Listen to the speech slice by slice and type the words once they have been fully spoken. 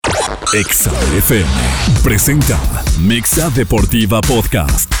Exa FM presenta Mexa Deportiva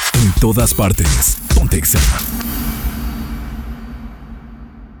Podcast. En todas partes, ponte Exa.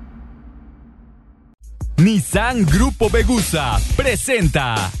 Nissan Grupo Vegusa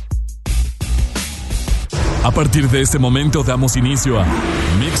presenta. A partir de este momento damos inicio a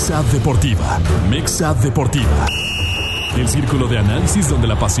Mexa Deportiva. Mexa Deportiva. El círculo de análisis donde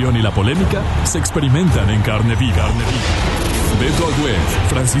la pasión y la polémica se experimentan en carne viva. Beto Agüed,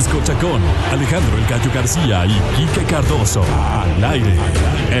 Francisco Chacón, Alejandro El Gallo García y Quique Cardoso. Al aire.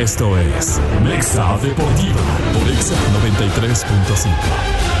 Esto es Mexa Deportiva por Exa 93.5.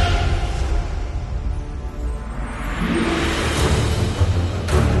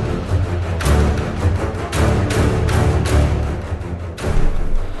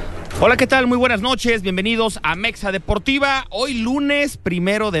 Hola, ¿qué tal? Muy buenas noches, bienvenidos a Mexa Deportiva. Hoy lunes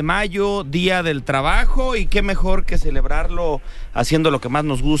 1 de mayo, Día del Trabajo, y qué mejor que celebrarlo haciendo lo que más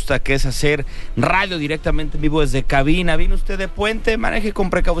nos gusta, que es hacer radio directamente en vivo desde cabina. ¿Viene usted de puente? Maneje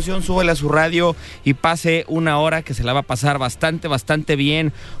con precaución, súbele a su radio y pase una hora que se la va a pasar bastante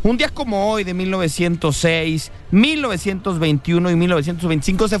bien. Un día como hoy de 1906, 1921 y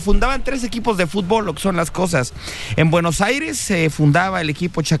 1925 se fundaban 3 equipos de fútbol, lo que son las cosas. En Buenos Aires se fundaba el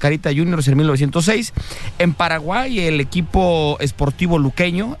equipo Chacarita Juniors en 1906, en Paraguay el equipo Sportivo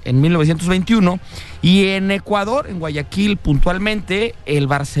Luqueño en 1921 y en Ecuador, en Guayaquil puntualmente, el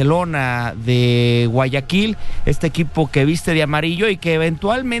Barcelona de Guayaquil, este equipo que viste de amarillo y que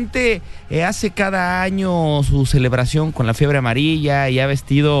eventualmente hace cada año su celebración con la fiebre amarilla y ha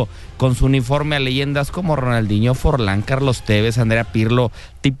vestido con su uniforme a leyendas como Ronaldinho, Forlán, Carlos Tevez, Andrea Pirlo,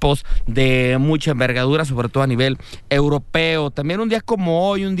 tipos de mucha envergadura, sobre todo a nivel europeo. También un día como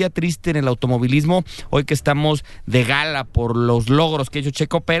hoy, un día triste en el automovilismo, hoy que estamos de gala por los logros que ha hecho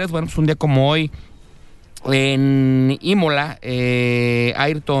Checo Pérez. Bueno, pues un día como hoy en Imola,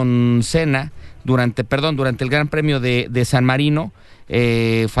 Ayrton Senna, durante el Gran Premio de San Marino,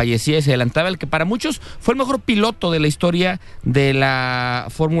 fallecía y se adelantaba el que para muchos fue el mejor piloto de la historia de la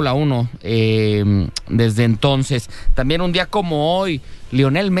Fórmula 1 desde entonces. También un día como hoy,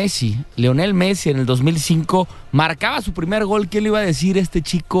 Lionel Messi en el 2005 marcaba su primer gol. ¿Quién le iba a decir? Este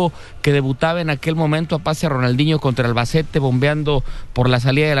chico que debutaba en aquel momento a pase a Ronaldinho contra el Albacete, bombeando por la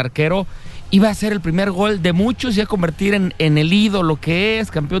salida del arquero, iba a ser el primer gol de muchos y a convertir en el ídolo que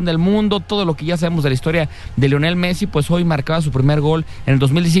es, campeón del mundo, todo lo que ya sabemos de la historia de Lionel Messi. Pues hoy marcaba su primer gol en el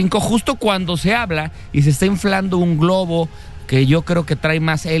 2005, justo cuando se habla y se está inflando un globo que yo creo que trae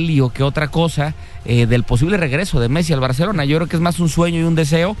más helio que otra cosa, del posible regreso de Messi al Barcelona. Yo creo que es más un sueño y un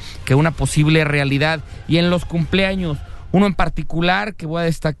deseo que una posible realidad. Y en los cumpleaños, uno en particular que voy a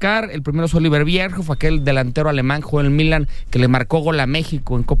destacar, el primero es Oliver Bierhoff, aquel delantero alemán, jugó en el Milan, que le marcó gol a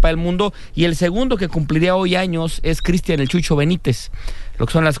México en Copa del Mundo, y el segundo que cumpliría hoy años es Cristian el Chucho Benítez. Lo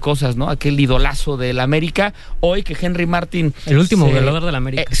que son las cosas, ¿no? Aquel idolazo del América, hoy que Henry Martin... El último goleador del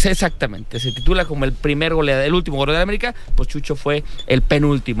América. Exactamente, se titula como el primer goleador, el último goleador del América, pues Chucho fue el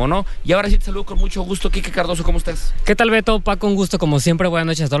penúltimo, ¿no? Y ahora sí te saludo con mucho gusto, Quique Cardoso, ¿cómo estás? ¿Qué tal, Beto? Paco, un gusto como siempre, buenas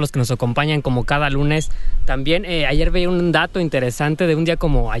noches a todos los que nos acompañan como cada lunes. También ayer veía un dato interesante de un día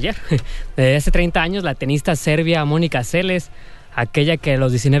como ayer, de hace 30 años, la tenista serbia Mónica Seles, aquella que a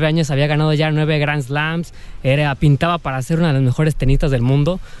los 19 años había ganado ya 9 Grand Slams, pintaba para ser una de las mejores tenistas del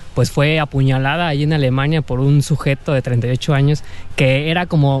mundo, pues fue apuñalada allí en Alemania por un sujeto de 38 años que era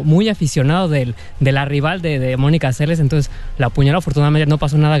como muy aficionado de la rival de Mónica Seles. Entonces la apuñaló, afortunadamente no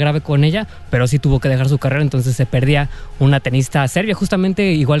pasó nada grave con ella, pero sí tuvo que dejar su carrera, entonces se perdía una tenista serbia,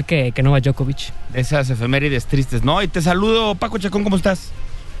 justamente igual que Novak Djokovic. Esas efemérides tristes, ¿no? Y te saludo, Paco Chacón, ¿cómo estás?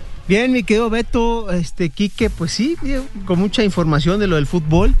 Bien, mi querido Beto, Quique, pues sí, con mucha información de lo del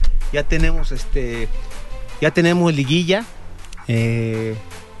fútbol. Ya tenemos liguilla,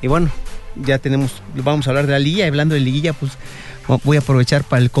 y bueno, vamos a hablar de la liguilla. Y hablando de liguilla, pues voy a aprovechar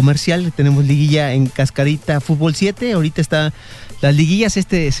para el comercial. Tenemos liguilla en Cascarita Fútbol 7. Ahorita está las liguillas,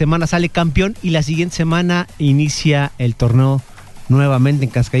 esta semana sale campeón y la siguiente semana inicia el torneo nuevamente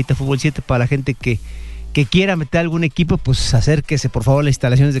en Cascarita Fútbol 7. Para la gente que quiera meter algún equipo, pues acérquese por favor a las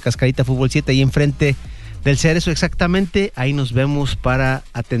instalaciones de Cascarita Fútbol 7, ahí enfrente del Cerezo exactamente. Ahí nos vemos para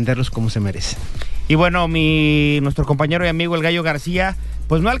atenderlos como se merecen. Y bueno, nuestro compañero y amigo el Gallo García,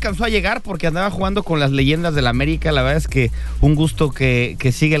 pues no alcanzó a llegar porque andaba jugando con las leyendas del América. La verdad es que un gusto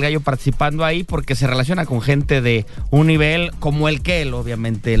que siga el Gallo participando ahí, porque se relaciona con gente de un nivel como el que él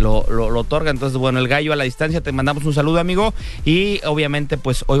obviamente lo otorga. Entonces, bueno, el Gallo a la distancia, te mandamos un saludo, amigo, y obviamente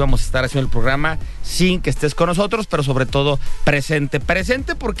pues hoy vamos a estar haciendo el programa sin que estés con nosotros, pero sobre todo presente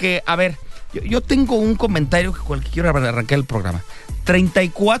porque, a ver, yo tengo un comentario con el que quiero arrancar el programa.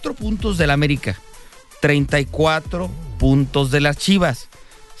 34 puntos del América, 34 puntos de las Chivas.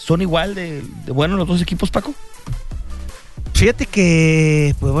 ¿Son igual de buenos los dos equipos, Paco? Fíjate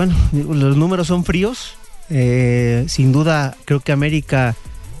que, pues bueno, los números son fríos. Sin duda, creo que América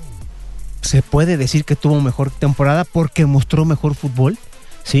se puede decir que tuvo mejor temporada porque mostró mejor fútbol,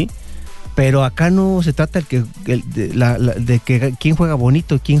 ¿sí? Pero acá no se trata de que quién juega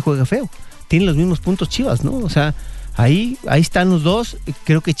bonito y quién juega feo. Tienen los mismos puntos Chivas, ¿no? O sea, ahí están los dos.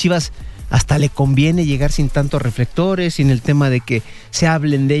 Creo que Chivas hasta le conviene llegar sin tantos reflectores, sin el tema de que se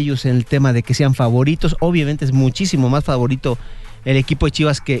hablen de ellos, en el tema de que sean favoritos. Obviamente es muchísimo más favorito el equipo de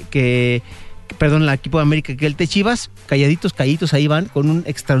Chivas el equipo de América que el de Chivas. Calladitos ahí van con un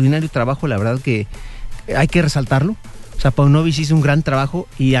extraordinario trabajo, la verdad que hay que resaltarlo. O sea, Paunovic hizo un gran trabajo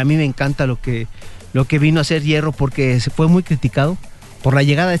y a mí me encanta lo que vino a hacer Hierro, porque se fue muy criticado por la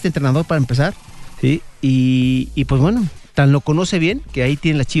llegada de este entrenador para empezar, ¿sí? Y pues bueno, tan lo conoce bien que ahí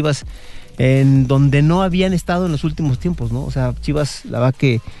tienen las Chivas en donde no habían estado en los últimos tiempos, ¿no? O sea, Chivas, la verdad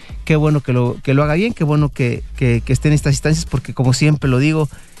que qué bueno que lo haga bien, qué bueno que esté en estas instancias, porque como siempre lo digo,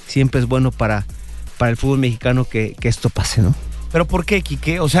 siempre es bueno para el fútbol mexicano que esto pase, ¿no? ¿Pero por qué,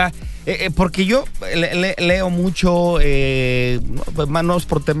 Quique? O sea, porque yo leo mucho, no es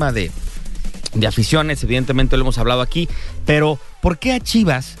por tema de aficiones, evidentemente lo hemos hablado aquí, pero ¿por qué a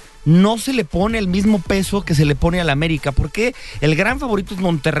Chivas no se le pone el mismo peso que se le pone al América? ¿Por qué el gran favorito es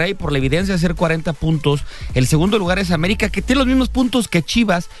Monterrey por la evidencia de hacer 40 puntos? El segundo lugar es América, que tiene los mismos puntos que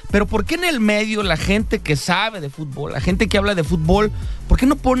Chivas, pero ¿por qué en el medio la gente que sabe de fútbol, la gente que habla de fútbol, por qué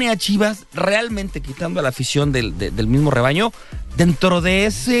no pone a Chivas realmente, quitando a la afición del mismo rebaño, dentro de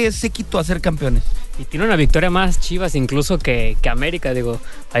ese séquito a ser campeones? Y tiene una victoria más Chivas incluso que América, digo,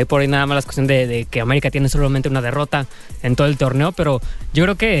 ahí por ahí nada más la cuestión de que América tiene solamente una derrota en todo el torneo, pero yo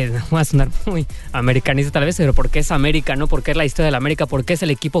creo que va a sonar muy americanista tal vez, pero porque es América, ¿no? Porque es la historia de la América, porque es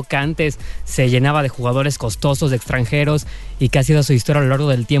el equipo que antes se llenaba de jugadores costosos, de extranjeros, y que ha sido su historia a lo largo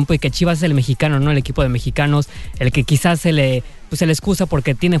del tiempo, y que Chivas es el mexicano, ¿no? El equipo de mexicanos, el que quizás se le excusa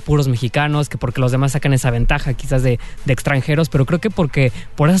porque tiene puros mexicanos, que porque los demás sacan esa ventaja quizás de extranjeros, pero creo que porque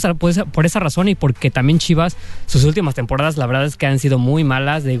por esa razón, y porque también Chivas, sus últimas temporadas la verdad es que han sido muy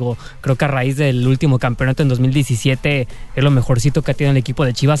malas. Digo, creo que a raíz del último campeonato en 2017 es lo mejorcito que ha tenido el equipo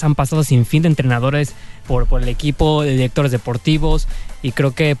de Chivas. Han pasado sin fin de entrenadores por el equipo, de directores deportivos, y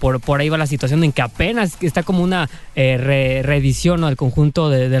creo que por ahí va la situación en que apenas está como una reedición, ¿no?, al conjunto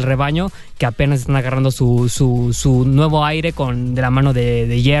del rebaño, que apenas están agarrando su nuevo aire de la mano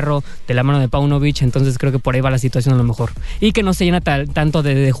de Hierro, de la mano de Paunovic. Entonces creo que por ahí va la situación a lo mejor, y que no se llena tanto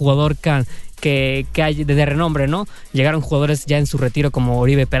de jugador que hay de renombre, ¿no? Llegaron jugadores ya en su retiro como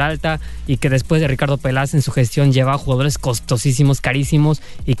Oribe Peralta, y que después de Ricardo Peláez en su gestión llevaba jugadores costosísimos, carísimos,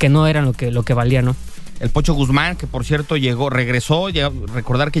 y que no eran lo que valía, ¿no? El Pocho Guzmán, que por cierto regresó,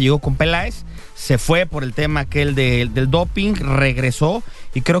 recordar que llegó con Peláez, se fue por el tema aquel del doping, regresó,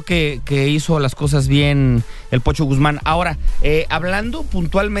 y creo que hizo las cosas bien el Pocho Guzmán. Ahora, hablando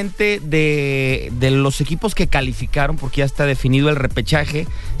puntualmente de los equipos que calificaron, porque ya está definido el repechaje,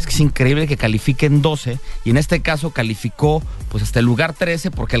 es que es increíble que califiquen 12, y en este caso calificó pues hasta el lugar 13,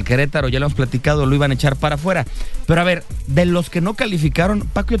 porque el Querétaro, ya lo hemos platicado, lo iban a echar para afuera. Pero a ver, de los que no calificaron,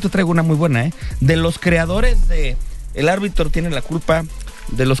 Paco, yo te traigo una muy buena, de los creadores de el árbitro tiene la culpa,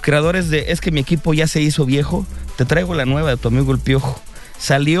 de los creadores de es que mi equipo ya se hizo viejo, te traigo la nueva de tu amigo el Piojo.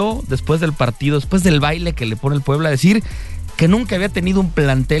 Salió después del partido, después del baile que le pone el Puebla, a decir que nunca había tenido un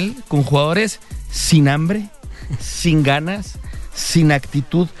plantel con jugadores sin hambre, sin ganas, sin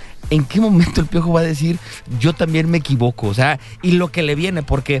actitud. ¿En qué momento el Piojo va a decir yo también me equivoco? O sea, y lo que le viene,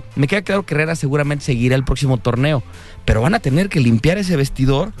 porque me queda claro que Herrera seguramente seguirá el próximo torneo, pero van a tener que limpiar ese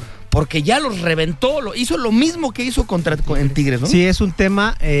vestidor, porque ya los reventó, hizo lo mismo que hizo en Tigres, ¿no? Sí, es un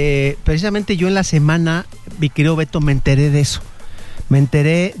tema, precisamente yo en la semana, mi querido Beto, me enteré de eso. Me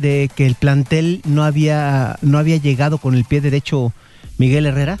enteré de que el plantel no había llegado con el pie derecho Miguel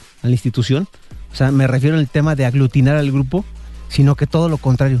Herrera a la institución. O sea, me refiero al tema de aglutinar al grupo, sino que todo lo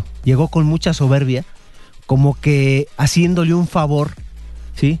contrario. Llegó con mucha soberbia, como que haciéndole un favor,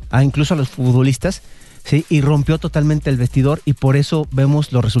 ¿sí?, incluso a los futbolistas, ¿sí?, y rompió totalmente el vestidor, y por eso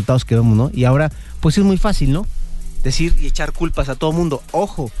vemos los resultados que vemos, ¿no? Y ahora, pues es muy fácil, ¿no?, decir y echar culpas a todo mundo.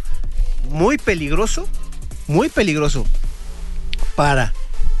 Ojo, muy peligroso para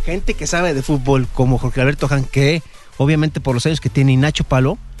gente que sabe de fútbol, como Jorge Alberto Han, que obviamente por los años que tiene, y Nacho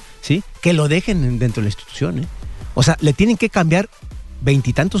Paló, ¿sí?, que lo dejen dentro de la institución, ¿eh? O sea, le tienen que cambiar 20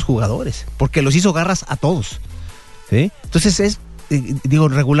 y tantos jugadores, porque los hizo garras a todos, ¿sí? Entonces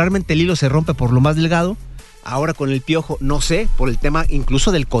regularmente el hilo se rompe por lo más delgado. Ahora con el Piojo, no sé, por el tema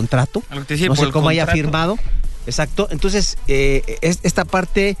incluso del contrato, no sé cómo haya firmado. Exacto. Entonces, esta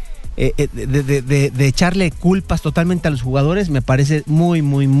parte de echarle culpas totalmente a los jugadores, me parece muy,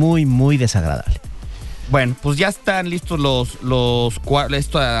 muy, muy, muy desagradable. Bueno, pues ya están listos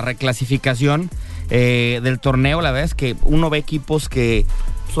esta reclasificación del torneo. La verdad es que uno ve equipos que,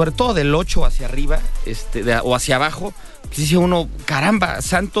 sobre todo del 8 hacia arriba, o hacia abajo, que dice uno, caramba,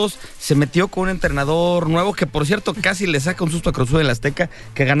 Santos se metió con un entrenador nuevo que, por cierto, casi le saca un susto a Cruz Azul en la Azteca,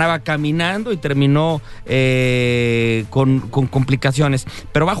 que ganaba caminando y terminó con complicaciones.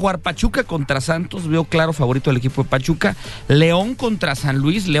 Pero va a jugar Pachuca contra Santos, veo claro favorito del equipo de Pachuca. León contra San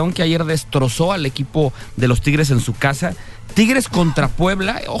Luis, León que ayer destrozó al equipo de los Tigres en su casa. Tigres contra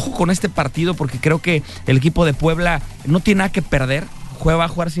Puebla, ojo con este partido porque creo que el equipo de Puebla no tiene nada que perder. Va a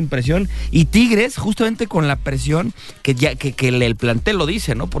jugar sin presión, y Tigres justamente con la presión que el plantel lo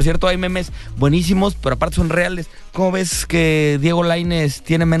dice, ¿no? Por cierto, hay memes buenísimos, pero aparte son reales. ¿Cómo ves que Diego Lainez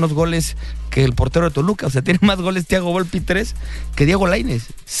tiene menos goles que el portero de Toluca? O sea, tiene más goles Thiago Volpi 3 que Diego Lainez.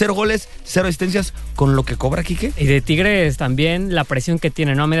 0 goles, 0 asistencias con lo que cobra Quique. Y de Tigres también la presión que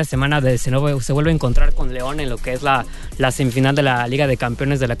tiene, ¿no? A media semana se vuelve a encontrar con León en lo que es la semifinal de la Liga de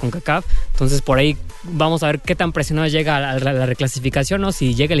Campeones de la CONCACAF. Entonces por ahí vamos a ver qué tan presionado llega a la reclasificación, ¿no?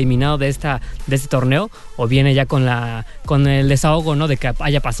 Si llega eliminado de este torneo o viene ya con el desahogo, ¿no? De que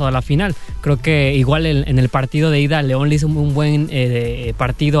haya pasado a la final. Creo que igual en el partido de ida León le hizo un buen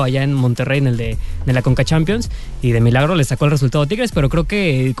partido allá en Monterrey en la Conca Champions, y de milagro le sacó el resultado a Tigres, pero creo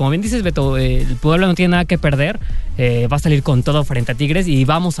que, como bien dices, Beto, el Puebla no tiene nada que perder, va a salir con todo frente a Tigres, y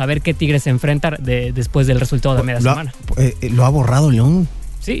vamos a ver qué Tigres se enfrenta después del resultado de media semana. Lo ha borrado León.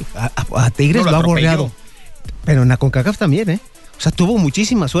 Sí. A Tigres lo ha borrado. Pero en la CONCACAF también, O sea, tuvo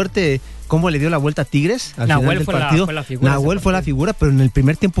muchísima suerte cómo le dio la vuelta a Tigres al final del partido. Nahuel fue la figura, pero en el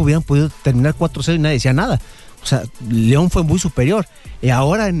primer tiempo hubieran podido terminar 4-0 y nadie decía nada. O sea, León fue muy superior. Y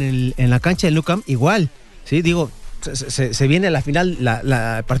ahora en la cancha del Nou Camp, igual. Sí, digo, se viene la final,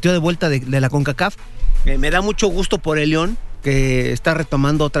 el partido de vuelta de la CONCACAF. Me da mucho gusto por el León, que está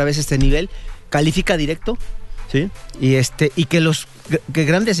retomando otra vez este nivel. Califica directo, ¿sí? Y que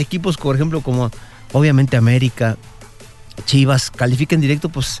grandes equipos, por ejemplo, como obviamente América, Chivas, califiquen directo,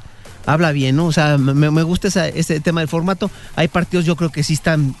 pues habla bien, ¿no? O sea, me gusta ese tema del formato. Hay partidos, yo creo que sí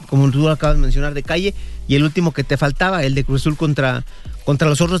están, como tú acabas de mencionar, de calle. Y el último que te faltaba, el de Cruz Azul contra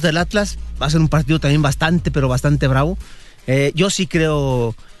los Zorros del Atlas, va a ser un partido también bastante bravo. Yo sí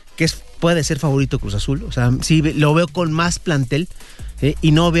creo que puede ser favorito Cruz Azul. O sea, sí lo veo con más plantel,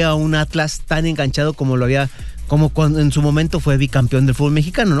 y no veo a un Atlas tan enganchado como cuando en su momento fue bicampeón del fútbol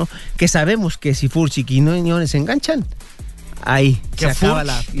mexicano, ¿no? Que sabemos que si Furch y Quiñones se enganchan, ahí se acaba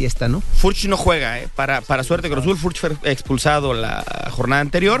la fiesta, ¿no? Furch no juega, para suerte Cruz Azul. Furch fue expulsado la jornada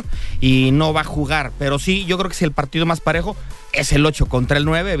anterior y no va a jugar, pero sí, yo creo que si el partido más parejo es el 8 contra el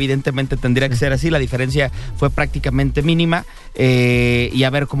 9, evidentemente tendría que ser así, la diferencia fue prácticamente mínima, y a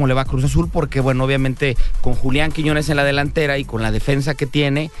ver cómo le va a Cruz Azul, porque bueno, obviamente con Julián Quiñones en la delantera y con la defensa que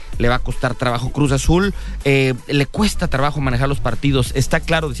tiene, le va a costar trabajo Cruz Azul, le cuesta trabajo manejar los partidos, está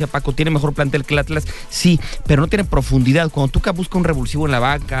claro, decía Paco, tiene mejor plantel que el Atlas, sí, pero no tiene profundidad. Cuando Tuca busca un revulsivo en la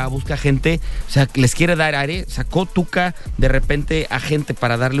banca, busca gente, o sea, les quiere dar aire, sacó Tuca de repente a gente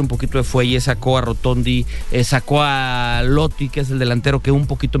para darle un poquito de fuelle, sacó a Rotondi, sacó a Lotti, que es el delantero que un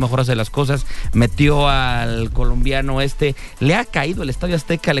poquito mejor hace las cosas, metió al colombiano le ha caído el Estadio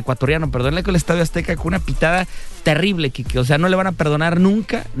Azteca, el ecuatoriano, perdón, el Estadio Azteca con una pitada terrible, Quique, o sea, no le van a perdonar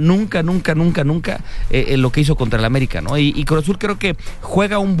nunca lo que hizo contra el América, ¿no? Y Cruz Azul creo que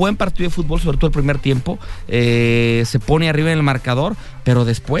juega un buen partido de fútbol, sobre todo el primer tiempo, se pone arriba en el marcador, pero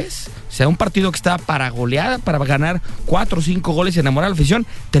después, o sea, un partido que estaba para goleada, para ganar 4 o 5 goles y enamorar a la afición,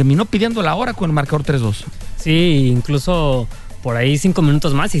 terminó pidiendo la hora con el marcador 3-2. Sí, incluso por ahí 5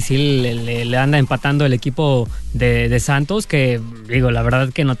 minutos más y sí le anda empatando el equipo de Santos, que digo, la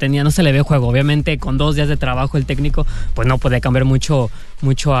verdad que no se le ve juego. Obviamente con 2 días de trabajo el técnico pues no puede cambiar mucho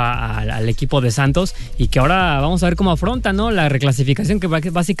al equipo de Santos, y que ahora vamos a ver cómo afronta, ¿no? La reclasificación, que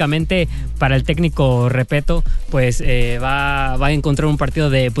básicamente para el técnico Repeto pues va a encontrar un partido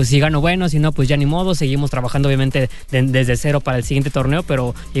de pues si gano bueno, si no pues ya ni modo, seguimos trabajando obviamente desde cero para el siguiente torneo,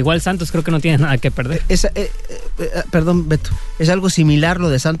 pero igual Santos creo que no tiene nada que perder. Perdón, Beto, es algo similar lo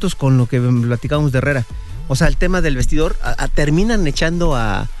de Santos con lo que platicábamos de Herrera. O sea, el tema del vestidor, terminan echando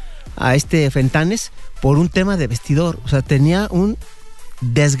a Fentanes por un tema de vestidor. O sea, tenía un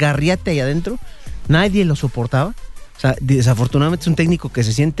desgarriate ahí adentro, nadie lo soportaba. O sea, desafortunadamente es un técnico que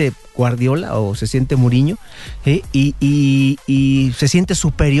se siente Guardiola o se siente Mourinho, y se siente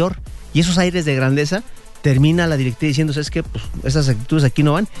superior, y esos aires de grandeza, termina la directiva diciendo, ¿sabes qué? Pues esas actitudes aquí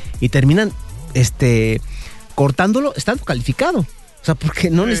no van, y terminan cortándolo estando calificado. O sea, porque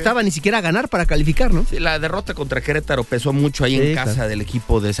no necesitaba ni siquiera ganar para calificar, ¿no? Sí, la derrota contra Querétaro pesó mucho ahí en casa del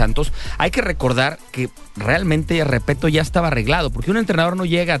equipo de Santos. Hay que recordar que realmente Repeto ya estaba arreglado, porque un entrenador no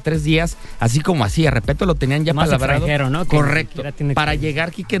llega a 3 días así como así. A Repeto lo tenían ya palabrado. ¿No? Correcto. Para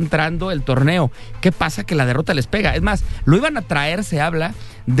llegar Quique entrando el torneo. ¿Qué pasa? Que la derrota les pega. Es más, lo iban a traer, se habla,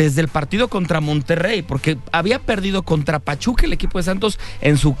 desde el partido contra Monterrey, porque había perdido contra Pachuca el equipo de Santos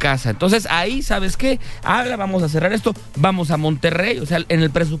en su casa. Entonces ahí, ¿sabes qué? Vamos a cerrar esto, vamos a Monterrey. O sea, en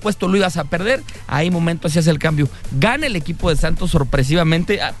el presupuesto lo ibas a perder. Ahí momento hacías el cambio. Gana el equipo de Santos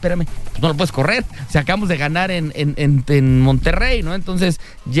sorpresivamente. Espérame, pues no lo puedes correr. O sea, acabamos de ganar en Monterrey, ¿no? Entonces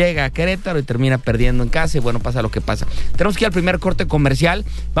llega a Querétaro y termina perdiendo en casa. Y bueno, pasa lo que pasa. Tenemos que ir al primer corte comercial.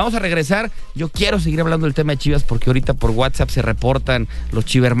 Vamos a regresar. Yo quiero seguir hablando del tema de Chivas porque ahorita por WhatsApp se reportan los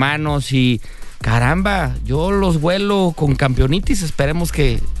chivermanos y caramba, yo los vuelo con campeonitis. Esperemos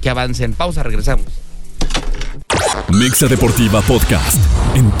que avancen. Pausa, regresamos. Mexa Deportiva Podcast.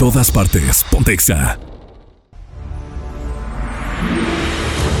 En todas partes. Pontexa.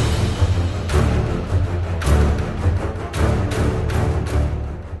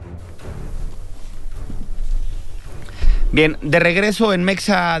 Bien, de regreso en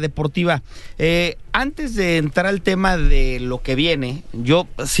Mexa Deportiva. Antes de entrar al tema de lo que viene, yo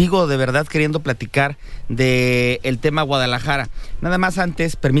sigo de verdad queriendo platicar del tema Guadalajara. Nada más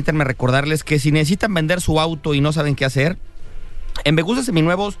antes, permítanme recordarles que si necesitan vender su auto y no saben qué hacer, en Begusa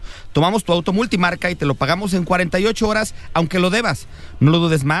Seminuevos tomamos tu auto multimarca y te lo pagamos en 48 horas, aunque lo debas. No lo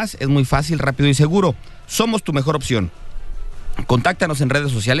dudes más, es muy fácil, rápido y seguro. Somos tu mejor opción. Contáctanos en redes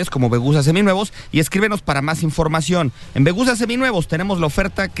sociales como Begusa Seminuevos y escríbenos para más información. En Begusa Seminuevos tenemos la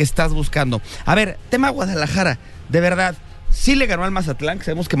oferta que estás buscando. A ver, tema Guadalajara, de verdad, sí le ganó al Mazatlán, que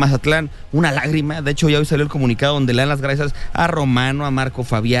sabemos que Mazatlán, una lágrima. De hecho, ya hoy salió el comunicado donde le dan las gracias a Romano, a Marco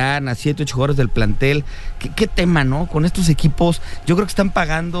Fabián, a 7, 8 jugadores del plantel. ¿Qué tema, no? Con estos equipos, yo creo que están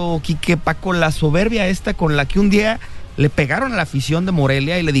pagando, Quique, Paco, la soberbia esta con la que un día le pegaron a la afición de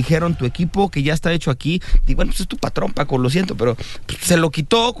Morelia y le dijeron, tu equipo que ya está hecho aquí, y bueno, pues es tu patrón, Paco, lo siento, pero pues, se lo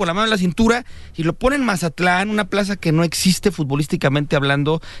quitó con la mano en la cintura y lo pone en Mazatlán, una plaza que no existe futbolísticamente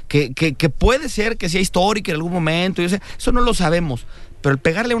hablando, que puede ser que sea histórica en algún momento, eso no lo sabemos. Pero el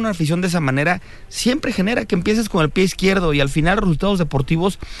pegarle a una afición de esa manera siempre genera que empieces con el pie izquierdo y al final los resultados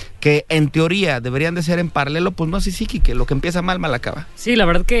deportivos que en teoría deberían de ser en paralelo, pues no así sí, que lo que empieza mal acaba. Sí, la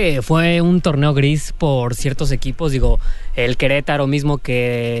verdad que fue un torneo gris por ciertos equipos, el Querétaro mismo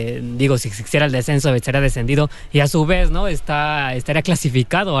que, si existiera el descenso estaría descendido y a su vez, ¿no? Estaría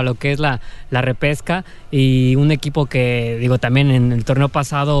clasificado a lo que es la repesca y un equipo que, también en el torneo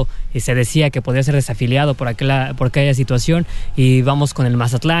pasado se decía que podría ser desafiliado por aquella situación y vamos con el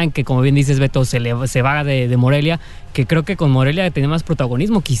Mazatlán, que como bien dices, Beto, se va de Morelia, que creo que con Morelia tenía más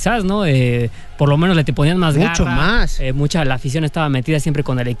protagonismo, quizás, ¿no? Por lo menos le te ponían más mucho garra, más. La afición estaba metida siempre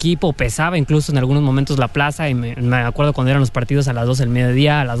con el equipo, pesaba incluso en algunos momentos la plaza, y me acuerdo cuando eran los partidos a las 2 del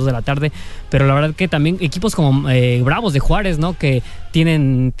mediodía, a las 2 de la tarde, pero la verdad que también equipos como Bravos de Juárez, ¿no? Que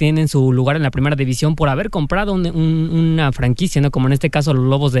tienen su lugar en la primera división por haber comprado una franquicia, ¿no? Como en este caso los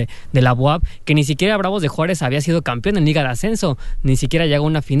Lobos de la UAP, que ni siquiera Bravos de Juárez había sido campeón en Liga de Ascenso, ni siquiera llegó a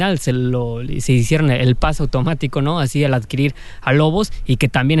una final, se hicieron el pase automático, ¿no? Así al adquirir a Lobos, y que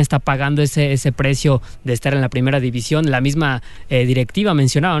también está pagando ese precio de estar en la primera división. La misma directiva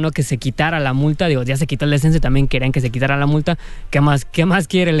mencionaba, ¿no? Que se quitara la multa, ya se quitó el descenso y también querían que se quitara la multa. ¿Qué más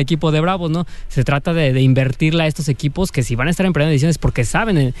quiere el equipo de Bravos, no? Se trata de invertirle a estos equipos que si van a estar en primera división es porque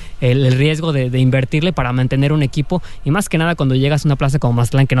saben el riesgo de invertirle para mantener un equipo, y más que nada cuando llegas a una plaza como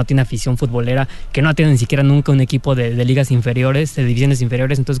Mazatlán que no tiene afición futbolera, que no tiene ni siquiera nunca un equipo de ligas inferiores, de divisiones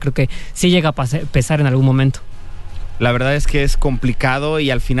inferiores, entonces creo que sí llega a pesar en algún momento. La verdad es que es complicado y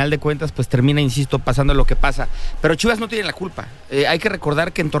al final de cuentas pues termina, insisto, pasando lo que pasa. Pero Chivas no tiene la culpa. Hay que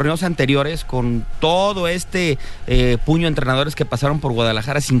recordar que en torneos anteriores, con todo este puño de entrenadores que pasaron por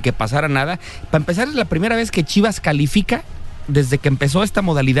Guadalajara sin que pasara nada, para empezar es la primera vez que Chivas califica desde que empezó esta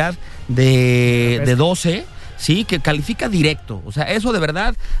modalidad de 12, sí, que califica directo. O sea, eso de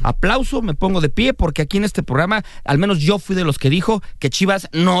verdad, aplauso, me pongo de pie, porque aquí en este programa, al menos yo fui de los que dijo que Chivas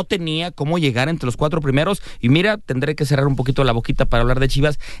no tenía cómo llegar entre los 4 primeros, y mira, tendré que cerrar un poquito la boquita para hablar de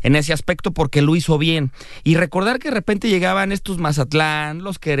Chivas en ese aspecto, porque lo hizo bien. Y recordar que de repente llegaban estos Mazatlán,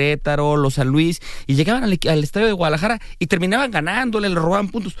 los Querétaro, los San Luis, y llegaban al estadio de Guadalajara y terminaban ganándole, le robaban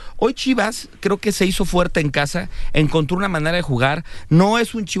puntos. Hoy Chivas creo que se hizo fuerte en casa, encontró una manera de jugar, no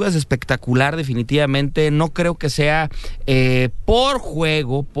es un Chivas espectacular definitivamente, no creo creo que sea por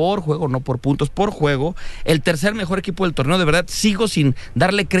juego, no por puntos, por juego, el tercer mejor equipo del torneo. De verdad, sigo sin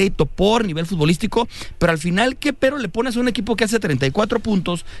darle crédito por nivel futbolístico, pero al final, ¿qué pero le pones a un equipo que hace 34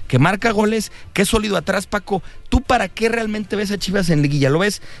 puntos, que marca goles, que es sólido atrás, Paco? ¿Tú para qué realmente ves a Chivas en liguilla? ¿Lo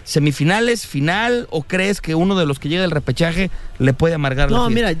ves semifinales, final, o crees que uno de los que llega del repechaje le puede amargar la fiesta?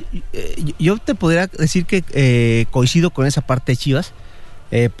 No, mira, yo te podría decir que coincido con esa parte de Chivas,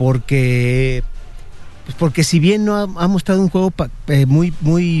 porque si bien no ha mostrado un juego muy,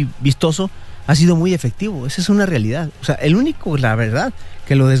 muy vistoso, ha sido muy efectivo. Esa es una realidad. O sea, el único, la verdad,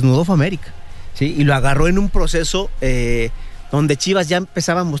 que lo desnudó fue América, ¿sí? Y lo agarró en un proceso donde Chivas ya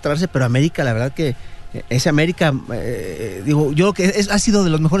empezaba a mostrarse, pero América, la verdad que ese América, yo creo que ha sido de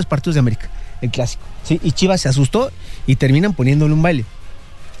los mejores partidos de América, el clásico, ¿sí? Y Chivas se asustó y terminan poniéndole un baile.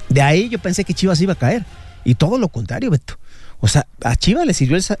 De ahí yo pensé que Chivas iba a caer, y todo lo contrario, Beto. O sea, a Chivas le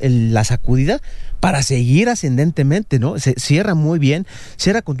sirvió la sacudida para seguir ascendentemente, ¿no? Se cierra muy bien,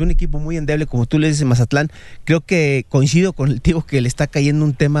 cierra contra un equipo muy endeble, como tú le dices, Mazatlán. Creo que coincido con el tío que le está cayendo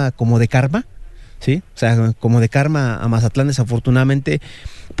un tema como de karma, ¿sí? O sea, como de karma a Mazatlán, desafortunadamente,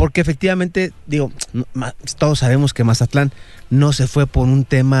 porque efectivamente, todos sabemos que Mazatlán no se fue por un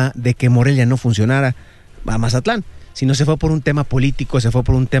tema de que Morelia no funcionara a Mazatlán, sino se fue por un tema político, se fue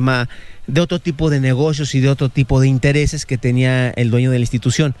por un tema de otro tipo de negocios y de otro tipo de intereses que tenía el dueño de la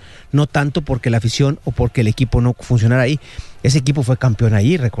institución, no tanto porque la afición o porque el equipo no funcionara ahí. Ese equipo fue campeón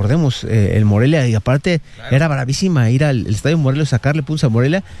ahí, recordemos, el Morelia, y aparte claro, era bravísima ir al estadio Morelia, sacarle puntos a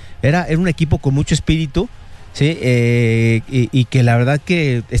Morelia, era un equipo con mucho espíritu, ¿sí? Y que la verdad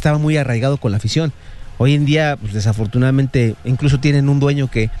que estaba muy arraigado con la afición. Hoy en día, pues, desafortunadamente, incluso tienen un dueño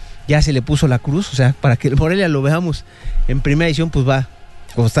que ya se le puso la cruz, o sea, para que el Morelia lo veamos en primera edición, pues va a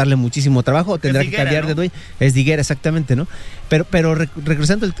costarle muchísimo trabajo, tendrá que cambiar, ¿no?, de dueño. Es Diguera, exactamente, ¿no? Pero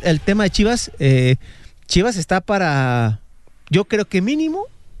regresando al tema de Chivas, Chivas está para, yo creo que mínimo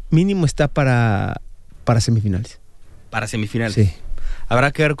está para semifinales. Para semifinales. Sí.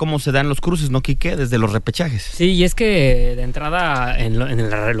 Habrá que ver cómo se dan los cruces, ¿no, Quique? Desde los repechajes. Sí, y es que de entrada en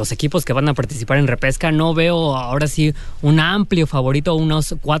los equipos que van a participar en repesca no veo ahora sí un amplio favorito,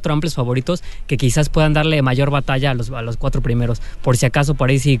 unos 4 amplios favoritos que quizás puedan darle mayor batalla a los 4 primeros. Por si acaso por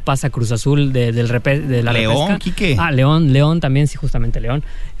ahí sí pasa Cruz Azul de la León, repesca. Quique. León también, sí, justamente León.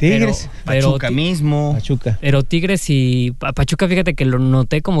 Tigres. Pachuca mismo. Pachuca. Pero Tigres y Pachuca, fíjate que lo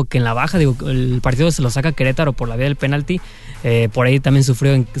noté como que en la baja, el partido se lo saca Querétaro por la vía del penalti. Por ahí también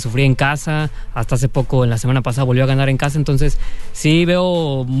sufría en casa, hasta hace poco, en la semana pasada volvió a ganar en casa, entonces sí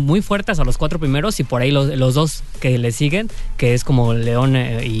veo muy fuertes a los 4 primeros y por ahí los 2 que le siguen, que es como León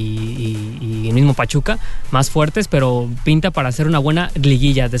y el mismo Pachuca, más fuertes, pero pinta para hacer una buena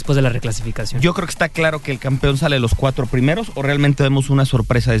liguilla después de la reclasificación. Yo creo que está claro que el campeón sale de los 4 primeros, o realmente vemos una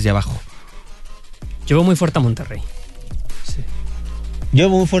sorpresa desde abajo. Yo veo muy fuerte a Monterrey. Sí. Yo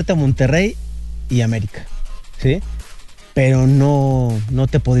veo muy fuerte a Monterrey y América, ¿sí? Pero no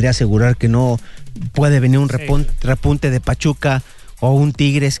te podría asegurar que no puede venir un repunte de Pachuca o un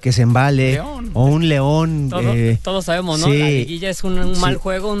Tigres que se embale, León, o un León. Todos sabemos, ¿no? Sí, la liguilla es un mal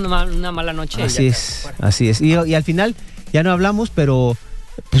juego, una mala noche. Así es. Y al final ya no hablamos, pero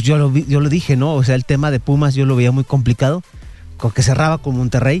pues yo lo dije, ¿no? O sea, el tema de Pumas yo lo veía muy complicado, con que cerraba con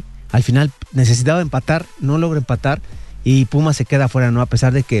Monterrey. Al final necesitaba empatar, no logra empatar. Y Pumas se queda fuera, ¿no? A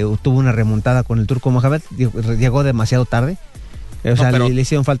pesar de que tuvo una remontada con el Turco Mohamed, llegó demasiado tarde. O sea, le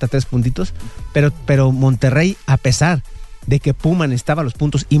hicieron falta 3 puntitos. Pero Monterrey, a pesar de que Puma necesitaba los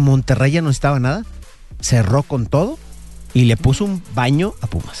puntos y Monterrey ya no necesitaba nada, cerró con todo y le puso un baño a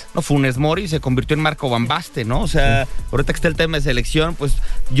Pumas. No, Funes Mori se convirtió en Marco Van Basten, ¿no? O sea, sí. Ahorita que está el tema de selección, pues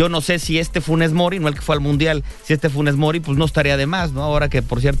yo no sé si Funes Mori, no el que fue al Mundial, si Funes Mori, pues no estaría de más, ¿no? Ahora que,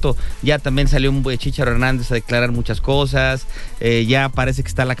 por cierto, ya también salió un Chícharo Hernández a declarar muchas cosas, ya parece que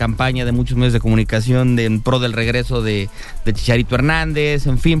está la campaña de muchos medios de comunicación en pro del regreso de Chicharito Hernández,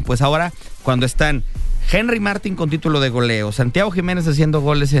 en fin, pues ahora cuando están Henry Martin con título de goleo, Santiago Jiménez haciendo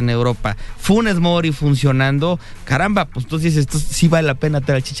goles en Europa, Funes Mori funcionando, caramba, pues tú dices, ¿esto sí vale la pena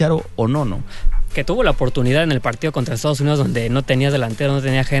tener al Chicharo o no? Que tuvo la oportunidad en el partido contra Estados Unidos donde no tenía delantero, no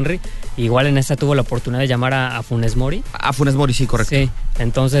tenía Henry, igual en esa tuvo la oportunidad de llamar a Funes Mori. A Funes Mori, sí, correcto. Sí,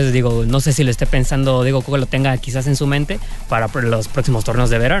 entonces no sé si lo esté pensando, que lo tenga quizás en su mente para los próximos torneos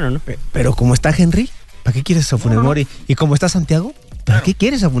de verano, ¿no? Pero como está Henry, ¿para qué quieres a Funes Mori? Y como está Santiago, ¿para qué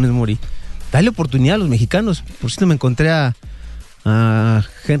quieres a Funes Mori? Dale oportunidad a los mexicanos. Por cierto, me encontré a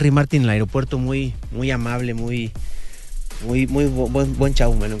Henry Martin en el aeropuerto, muy, muy amable, muy buen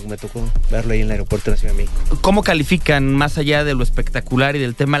chavo. Me tocó verlo ahí en el aeropuerto de la Ciudad de México. ¿Cómo califican, más allá de lo espectacular y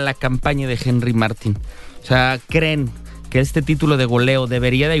del tema, la campaña de Henry Martin? O sea, ¿creen que este título de goleo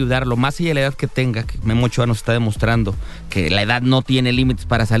debería de ayudarlo, más allá de la edad que tenga, que Memo Ochoa nos está demostrando que la edad no tiene límites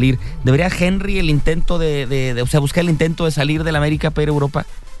para salir, ¿debería Henry el intento buscar el intento de salir del América para ir a Europa?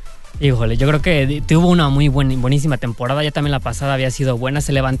 Híjole, yo creo que tuvo una buenísima temporada, ya también la pasada había sido buena,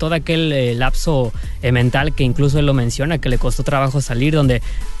 se levantó de aquel lapso mental que incluso él lo menciona, que le costó trabajo salir, donde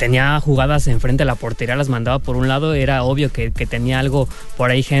tenía jugadas enfrente de la portería, las mandaba por un lado, era obvio que tenía algo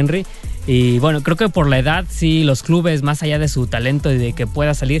por ahí Henry. Y bueno, creo que por la edad, sí, los clubes, más allá de su talento y de que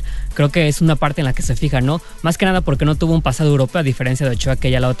pueda salir, creo que es una parte en la que se fija, ¿no? Más que nada porque no tuvo un pasado europeo, a diferencia de Ochoa,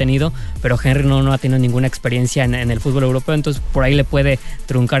 que ya lo ha tenido, pero Henry no ha tenido ninguna experiencia en el fútbol europeo, entonces por ahí le puede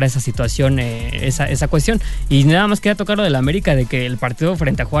truncar esa situación, esa cuestión. Y nada más quería tocar lo del América, de que el partido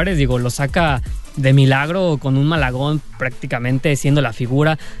frente a Juárez, lo saca de milagro con un Malagón prácticamente siendo la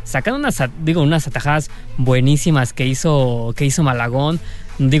figura, sacando unas atajadas buenísimas que hizo Malagón.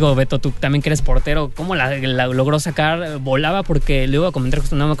 Beto, tú también que eres portero, ¿cómo la logró sacar? Volaba, porque le iba a comentar,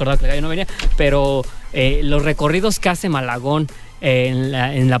 justo no me acordaba que el gallo no venía, pero los recorridos que hace Malagón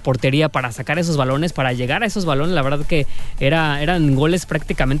en la portería para sacar esos balones, para llegar a esos balones, la verdad que eran goles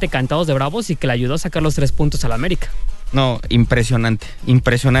prácticamente cantados de bravos y que le ayudó a sacar los 3 puntos al América. No,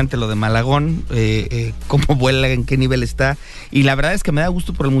 impresionante lo de Malagón, cómo vuela, en qué nivel está, y la verdad es que me da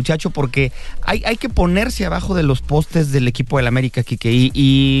gusto por el muchacho, porque hay que ponerse abajo de los postes del equipo del América, Quique,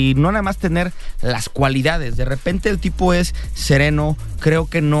 y no nada más tener las cualidades. De repente el tipo es sereno, creo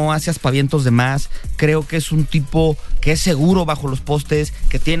que no hace aspavientos de más, creo que es un tipo que es seguro bajo los postes,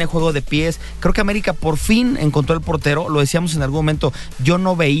 que tiene juego de pies. Creo que América por fin encontró el portero, lo decíamos en algún momento, yo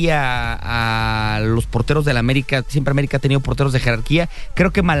no veía a los porteros del América, siempre América ha tenido porteros de jerarquía, creo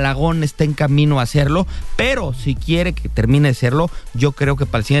que Malagón está en camino a hacerlo, pero si quiere que termine de serlo, yo creo que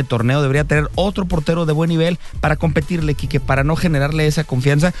para el siguiente torneo debería tener otro portero de buen nivel para competirle, Quique, para no generarle esa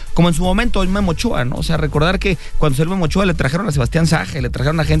confianza, como en su momento el Memo Ochoa, ¿no? O sea, recordar que cuando salió Memo Ochoa le trajeron a Sebastián Saje, le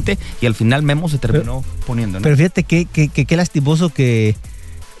trajeron a gente, y al final Memo se terminó poniendo, ¿no? Pero fíjate qué lastimoso que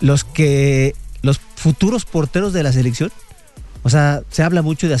los futuros porteros de la selección, o sea, se habla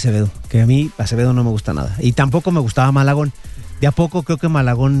mucho de Acevedo, que a mí Acevedo no me gusta nada, y tampoco me gustaba Malagón. De a poco creo que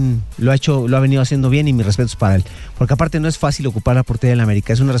Malagón lo ha venido haciendo bien, y mis respetos para él, porque aparte no es fácil ocupar la portería en la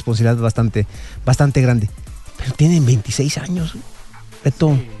América, es una responsabilidad bastante grande, pero tienen 26 años,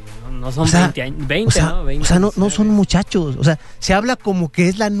 Beto. Sí. No son 20 años, 20, ¿no? 20, o sea, no son muchachos, o sea, se habla como que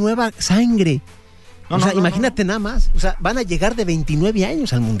es la nueva sangre. Imagínate nada más, o sea, van a llegar de 29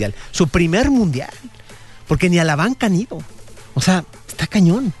 años al Mundial, su primer Mundial, porque ni a la banca han ido, o sea, está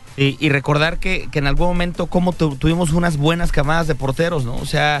cañón. Y recordar que en algún momento como tuvimos unas buenas camadas de porteros, ¿no? O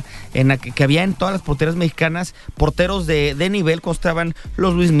sea, que había en todas las porterías mexicanas porteros de nivel, constaban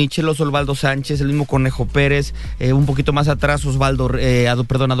los Luis Michel, los Osvaldo Sánchez, el mismo Conejo Pérez, un poquito más atrás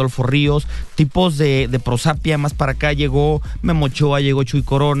Adolfo Ríos, tipos de prosapia. Más para acá llegó Memo Ochoa, llegó Chuy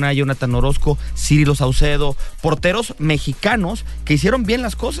Corona, Jonathan Orozco, Cirilo Saucedo, porteros mexicanos que hicieron bien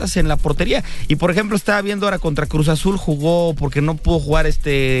las cosas en la portería. Y por ejemplo, estaba viendo ahora contra Cruz Azul, jugó, porque no pudo jugar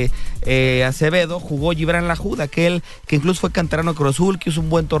Acevedo, jugó Gibran Lahoud, aquel que incluso fue canterano de Cruz Azul, que hizo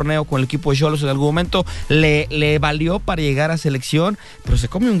un buen torneo con el equipo de Xolos en algún momento, le valió para llegar a selección, pero se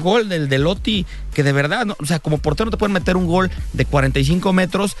come un gol del Lotti, que de verdad, ¿no? O sea, como portero no te pueden meter un gol de 45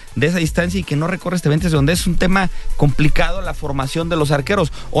 metros de esa distancia y que no recorres 20, donde es un tema complicado la formación de los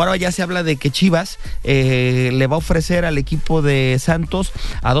arqueros. Ahora ya se habla de que Chivas le va a ofrecer al equipo de Santos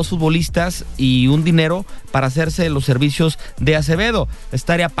a 2 futbolistas y un dinero para hacerse los servicios de Acevedo.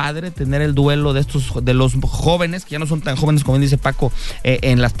 Estaría padre tener el duelo de los jóvenes, que ya no son tan jóvenes como dice Paco,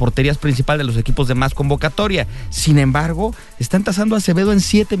 en las porterías principales de los equipos de más convocatoria. Sin embargo, están tasando a Acevedo en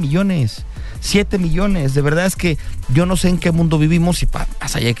 7 millones. 7 millones, de verdad es que yo no sé en qué mundo vivimos, y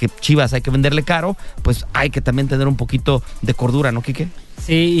más allá de que Chivas hay que venderle caro, pues hay que también tener un poquito de cordura, ¿no, Quique?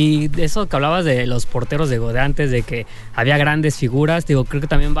 Sí, y eso que hablabas de los porteros de antes, de que había grandes figuras, creo que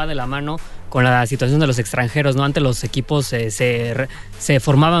también va de la mano con la situación de los extranjeros, ¿no? Antes los equipos se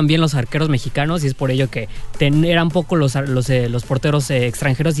formaban bien los arqueros mexicanos, y es por ello que eran pocos los porteros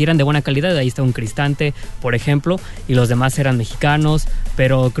extranjeros y eran de buena calidad. Ahí está un Cristante, por ejemplo, y los demás eran mexicanos,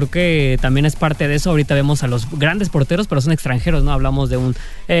 pero creo que también es parte de eso. Ahorita vemos a los grandes porteros, pero son extranjeros, ¿no? Hablamos de un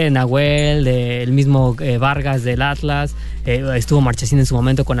Nahuel, del mismo Vargas del Atlas, estuvo Marchesín en su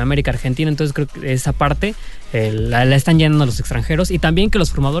momento con América Argentina, entonces creo que esa parte la están llenando los extranjeros, y también que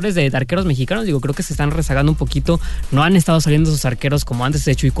los formadores de arqueros mexicanos, creo que se están rezagando un poquito, no han estado saliendo esos arqueros como antes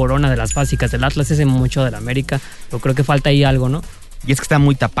de Chuy Corona de las básicas del Atlas, ese mucho del América, yo creo que falta ahí algo, ¿no? Y es que están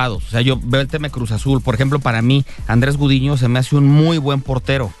muy tapados. O sea, yo veo el tema de Cruz Azul, por ejemplo, para mí Andrés Gudiño se me hace un muy buen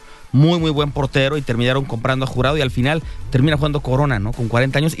portero, muy muy buen portero, y terminaron comprando a Jurado, y al final termina jugando Corona, ¿no? Con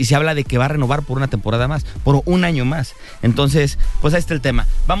 40 años, y se habla de que va a renovar por una temporada más, por un año más. Entonces, pues ahí está el tema.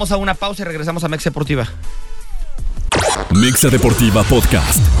 Vamos a una pausa y regresamos a Mexa Deportiva. Mexa Deportiva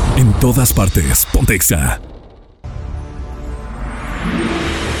Podcast. En todas partes, Pontexa.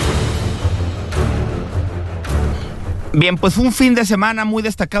 Bien, pues fue un fin de semana muy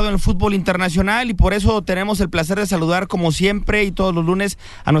destacado en el fútbol internacional, y por eso tenemos el placer de saludar, como siempre y todos los lunes,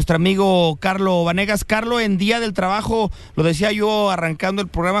 a nuestro amigo Carlo Vanegas. Carlo, en Día del Trabajo, lo decía yo arrancando el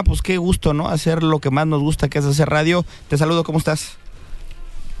programa, pues qué gusto, ¿no? Hacer lo que más nos gusta, que es hacer radio. Te saludo, ¿cómo estás?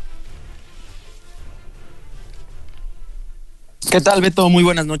 ¿Qué tal, Beto? Muy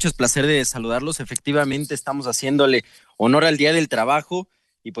buenas noches, placer de saludarlos. Efectivamente, estamos haciéndole honor al Día del Trabajo,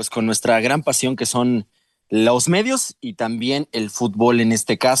 y pues con nuestra gran pasión que son los medios y también el fútbol en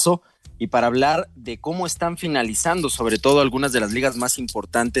este caso, y para hablar de cómo están finalizando sobre todo algunas de las ligas más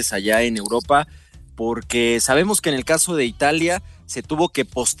importantes allá en Europa, porque sabemos que en el caso de Italia se tuvo que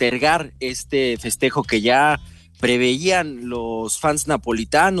postergar este festejo que ya preveían los fans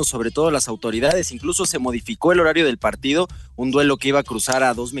napolitanos, sobre todo las autoridades. Incluso se modificó el horario del partido, un duelo que iba a cruzar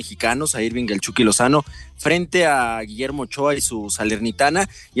a dos mexicanos, a Irving el Chucky Lozano, frente a Guillermo Ochoa y su Salernitana,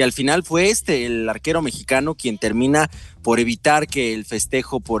 y al final fue el arquero mexicano, quien termina por evitar que el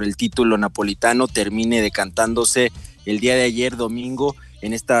festejo por el título napolitano termine decantándose el día de ayer, domingo,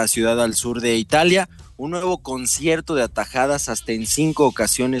 en esta ciudad al sur de Italia. Un nuevo concierto de atajadas, hasta en 5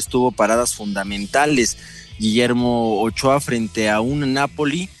 ocasiones tuvo paradas fundamentales Guillermo Ochoa frente a un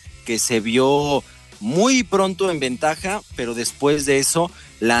Napoli que se vio muy pronto en ventaja, pero después de eso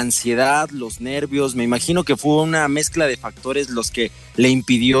la ansiedad, los nervios, me imagino que fue una mezcla de factores los que le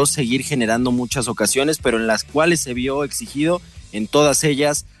impidió seguir generando muchas ocasiones, pero en las cuales se vio exigido. En todas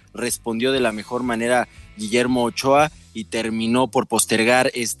ellas respondió de la mejor manera Guillermo Ochoa y terminó por postergar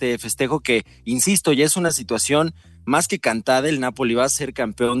este festejo que, insisto, ya es una situación más que cantada. El Napoli va a ser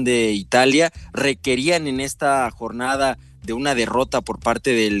campeón de Italia. Requerían en esta jornada de una derrota por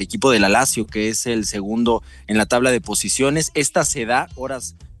parte del equipo de la Lazio, que es el segundo en la tabla de posiciones. Esta se da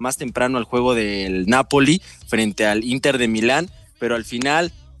horas más temprano al juego del Napoli frente al Inter de Milán, pero al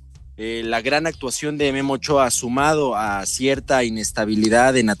final la gran actuación de Memo Ochoa, sumado a cierta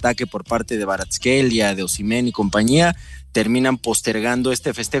inestabilidad en ataque por parte de Kvaratskhelia, de Osimhen y compañía, terminan postergando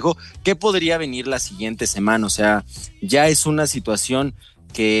este festejo que podría venir la siguiente semana. O sea, ya es una situación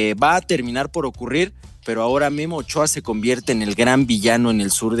que va a terminar por ocurrir, pero ahora Memo Ochoa se convierte en el gran villano en el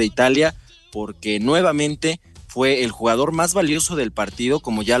sur de Italia, porque nuevamente fue el jugador más valioso del partido,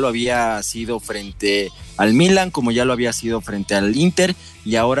 como ya lo había sido frente al Milan, como ya lo había sido frente al Inter,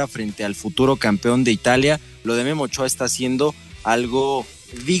 y ahora frente al futuro campeón de Italia. Lo de Memo Ochoa está siendo algo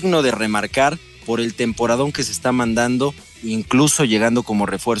digno de remarcar por el temporadón que se está mandando, incluso llegando como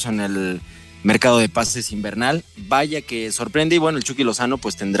refuerzo en el mercado de pases invernal. Vaya que sorprende, y bueno, el Chucky Lozano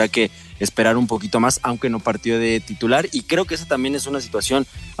pues tendrá que esperar un poquito más, aunque no partió de titular, y creo que esa también es una situación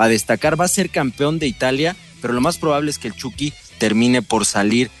a destacar. Va a ser campeón de Italia, pero lo más probable es que el Chucky termine por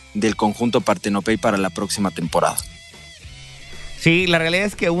salir del conjunto partenopei para la próxima temporada. Sí, la realidad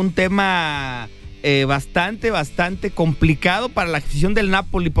es que un tema bastante complicado para la afición del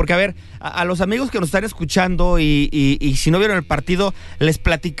Napoli, porque a ver, a los amigos que nos están escuchando y si no vieron el partido, les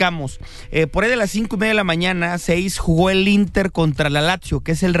platicamos. Por ahí de las 5:30 de la mañana, 6, jugó el Inter contra la Lazio,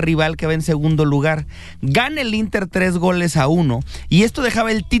 que es el rival que va en segundo lugar. Gana el Inter 3-1, y esto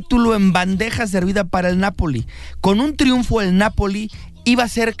dejaba el título en bandeja servida para el Napoli. Con un triunfo, el Napoli iba a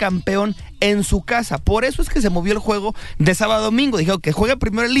ser campeón en su casa. Por eso es que se movió el juego de sábado a domingo. Dijeron que juegue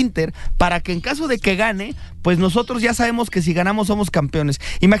primero el Inter, para que en caso de que gane, pues nosotros ya sabemos que si ganamos somos campeones.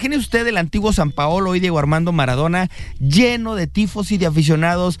 Imagínese usted el antiguo San Paolo, hoy Diego Armando Maradona, lleno de tifos y de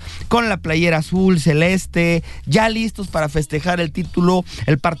aficionados, con la playera azul, celeste, ya listos para festejar el título.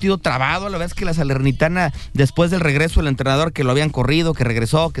 El partido trabado, la verdad es que la Salernitana, después del regreso del entrenador, que lo habían corrido, que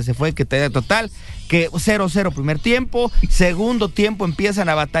regresó, que se fue, que total, que 0-0 primer tiempo, segundo tiempo empiezan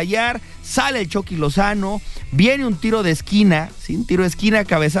a batallar, sale el Chucky Lozano, viene un tiro de esquina, ¿sí? Un tiro de esquina,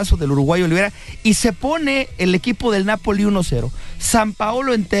 cabezazo del uruguayo Olivera, y se pone el equipo del Napoli 1-0. San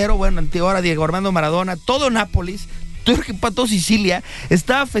Paolo entero, bueno, ahora Diego Armando Maradona, todo Nápoles, todo Sicilia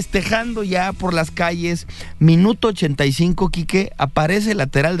estaba festejando ya por las calles. Minuto 85, Quique, aparece el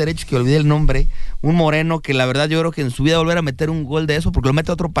lateral derecho, que olvidé el nombre, un moreno que la verdad yo creo que en su vida volver a meter un gol de eso, porque lo mete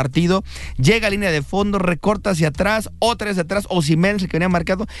a otro partido, llega a línea de fondo, recorta hacia atrás, otra vez atrás, Osimhen, el que venía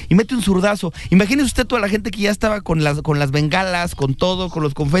marcado, y mete un zurdazo. Imagínese usted toda la gente que ya estaba con las bengalas, con todo, con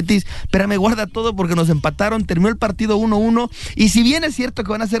los confetis. Espérame, guarda todo porque nos empataron, terminó el partido 1-1, y si bien es cierto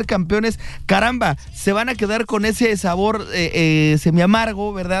que van a ser campeones, caramba, se van a quedar con ese sabor sabor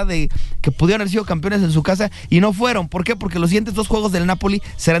semi-amargo, ¿verdad? De que pudieron haber sido campeones en su casa y no fueron. ¿Por qué? Porque los siguientes 2 juegos del Napoli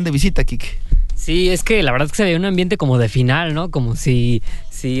serán de visita, Kike. Sí, es que la verdad es que se veía un ambiente como de final, ¿no? Como si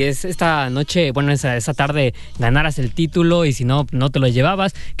es esta noche, bueno, esa tarde ganaras el título y si no, no te lo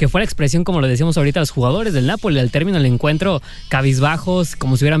llevabas, que fue la expresión, como lo decíamos ahorita, los jugadores del Napoli al término del encuentro, cabizbajos,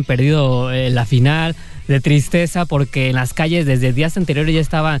 como si hubieran perdido la final, de tristeza, porque en las calles desde días anteriores ya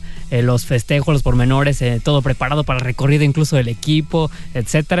estaban los festejos, los pormenores, todo preparado para el recorrido incluso del equipo,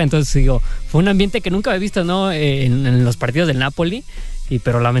 etcétera. Entonces, digo, fue un ambiente que nunca había visto, ¿no? En los partidos del Napoli.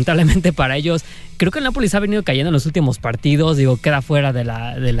 Pero lamentablemente para ellos, creo que el Napoli se ha venido cayendo en los últimos partidos, digo, queda fuera de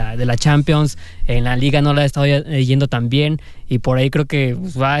la Champions, en la Liga no la ha estado yendo tan bien, y por ahí creo que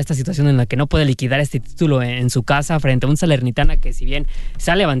va esta situación en la que no puede liquidar este título en su casa frente a un Salernitana que si bien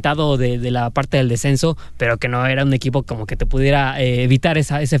se ha levantado de la parte del descenso, pero que no era un equipo como que te pudiera evitar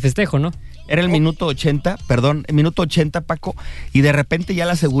ese festejo, ¿no? Era el minuto 80, Paco, y de repente ya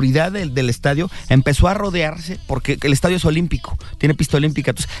la seguridad del estadio empezó a rodearse, porque el estadio es olímpico, tiene pista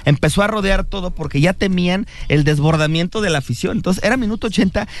olímpica, entonces empezó a rodear todo porque ya temían el desbordamiento de la afición. Entonces era minuto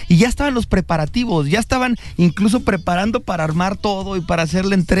 80 y ya estaban los preparativos, ya estaban incluso preparando para armar todo y para hacer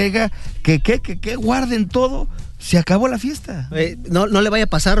la entrega, que guarden todo. Se acabó la fiesta. No le vaya a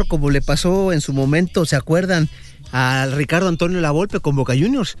pasar como le pasó en su momento, ¿se acuerdan? Al Ricardo Antonio Lavolpe con Boca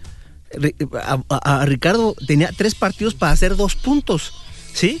Juniors. A Ricardo tenía 3 partidos para hacer 2 puntos,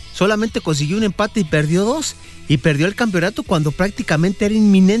 ¿sí? Solamente consiguió un empate y perdió 2, y perdió el campeonato cuando prácticamente era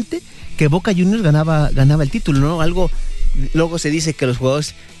inminente que Boca Juniors ganaba el título, ¿no? Luego se dice que los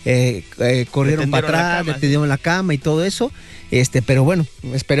jugadores corrieron para atrás, detendieron la cama y todo eso, pero bueno,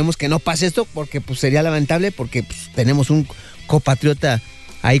 esperemos que no pase esto, porque pues sería lamentable, porque pues, tenemos un compatriota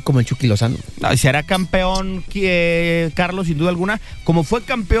ahí como el Chucky Lozano. Será campeón, Carlos, sin duda alguna, como fue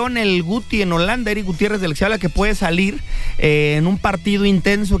campeón el Guti en Holanda, Eric Gutiérrez del que se habla que puede salir en un partido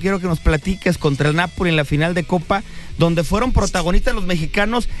intenso. Quiero que nos platiques contra el Napoli en la final de Copa, donde fueron protagonistas los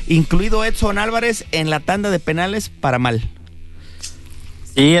mexicanos, incluido Edson Álvarez, en la tanda de penales para mal.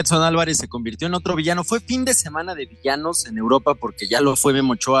 Sí, Edson Álvarez se convirtió en otro villano. Fue fin de semana de villanos en Europa, porque ya lo fue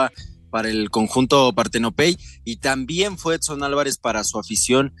Memo Ochoa para el conjunto partenopey, y también fue Edson Álvarez para su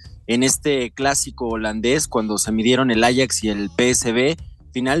afición en este clásico holandés cuando se midieron el Ajax y el PSV,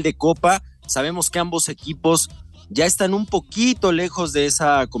 final de Copa. Sabemos que ambos equipos ya están un poquito lejos de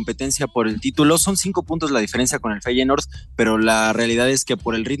esa competencia por el título, son 5 puntos la diferencia con el Feyenoord, pero la realidad es que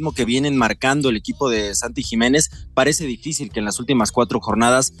por el ritmo que vienen marcando el equipo de Santi Jiménez, parece difícil que en las últimas 4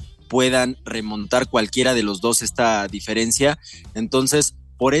 jornadas puedan remontar cualquiera de los dos esta diferencia. Entonces,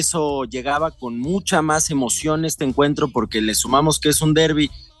 por eso llegaba con mucha más emoción este encuentro, porque le sumamos que es un derbi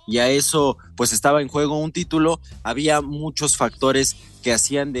y a eso pues estaba en juego un título. Había muchos factores que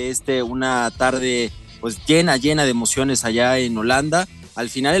hacían de una tarde pues llena de emociones allá en Holanda. Al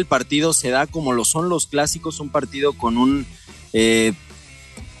final el partido se da como lo son los clásicos, un partido con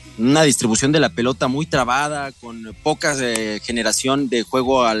una distribución de la pelota muy trabada, con poca generación de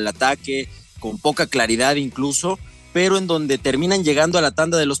juego al ataque, con poca claridad incluso, pero en donde terminan llegando a la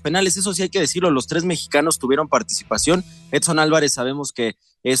tanda de los penales. Eso sí hay que decirlo, los 3 mexicanos tuvieron participación. Edson Álvarez sabemos que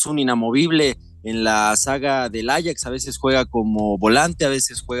es un inamovible en la saga del Ajax, a veces juega como volante, a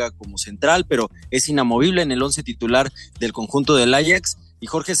veces juega como central, pero es inamovible en el 11 titular del conjunto del Ajax. Y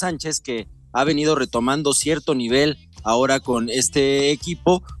Jorge Sánchez, que ha venido retomando cierto nivel ahora con este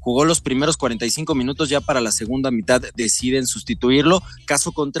equipo, jugó los primeros 45 minutos, ya para la segunda mitad deciden sustituirlo,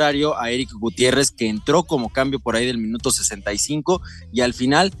 caso contrario a Eric Gutiérrez, que entró como cambio por ahí del minuto 65, y al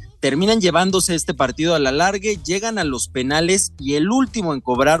final terminan llevándose este partido a la largue, llegan a los penales, y el último en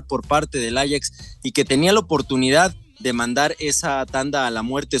cobrar por parte del Ajax, y que tenía la oportunidad de mandar esa tanda a la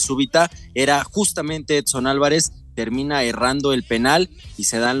muerte súbita, era justamente Edson Álvarez. Termina errando el penal y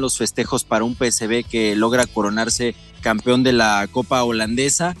se dan los festejos para un PSV que logra coronarse campeón de la Copa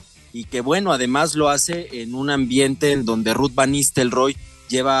holandesa, y que bueno, además lo hace en un ambiente en donde Ruud van Nistelrooy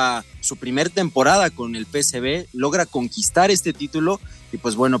lleva su primer temporada con el PSV, logra conquistar este título, y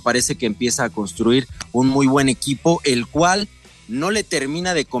pues bueno, parece que empieza a construir un muy buen equipo, el cual no le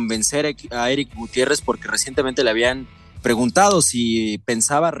termina de convencer a Eric Gutiérrez, porque recientemente le habían preguntado si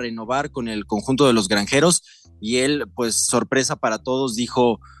pensaba renovar con el conjunto de los granjeros, y él, pues sorpresa para todos,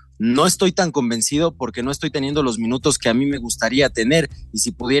 dijo: no estoy tan convencido porque no estoy teniendo los minutos que a mí me gustaría tener, y si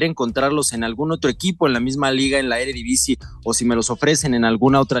pudiera encontrarlos en algún otro equipo, en la misma liga, en la Eredivisie, o si me los ofrecen en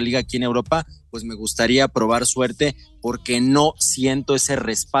alguna otra liga aquí en Europa, pues me gustaría probar suerte, porque no siento ese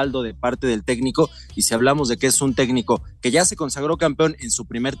respaldo de parte del técnico, y si hablamos de que es un técnico que ya se consagró campeón en su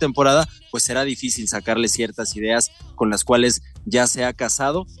primer temporada, pues será difícil sacarle ciertas ideas con las cuales ya se ha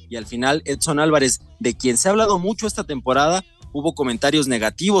casado. Y al final Edson Álvarez, de quien se ha hablado mucho esta temporada, hubo comentarios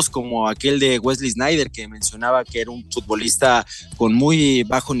negativos como aquel de Wesley Sneijder, que mencionaba que era un futbolista con muy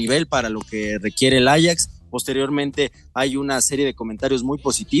bajo nivel para lo que requiere el Ajax. Posteriormente hay una serie de comentarios muy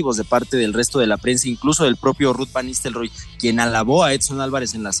positivos de parte del resto de la prensa, incluso del propio Ruud van Nistelrooy, quien alabó a Edson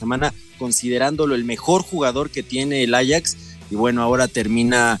Álvarez en la semana, considerándolo el mejor jugador que tiene el Ajax. Y bueno, ahora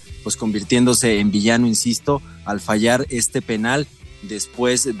termina pues convirtiéndose en villano, insisto, al fallar este penal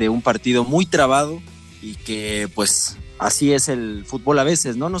después de un partido muy trabado, y que pues así es el fútbol a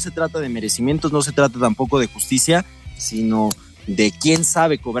veces, ¿no? No se trata de merecimientos, no se trata tampoco de justicia, sino de quién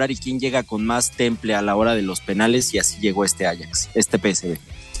sabe cobrar y quién llega con más temple a la hora de los penales, y así llegó este Ajax, este PSV.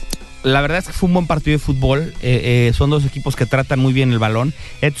 La verdad es que fue un buen partido de fútbol, son dos equipos que tratan muy bien el balón.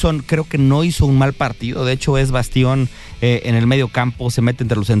 Edson creo que no hizo un mal partido, de hecho es bastión en el medio campo, se mete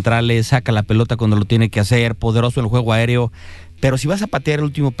entre los centrales, saca la pelota cuando lo tiene que hacer, poderoso en el juego aéreo, pero si vas a patear el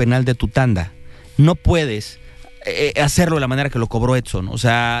último penal de tu tanda, no puedes hacerlo de la manera que lo cobró Edson. O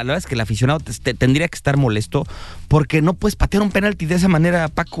sea, la verdad es que el aficionado tendría que estar molesto, porque no puedes patear un penalti de esa manera,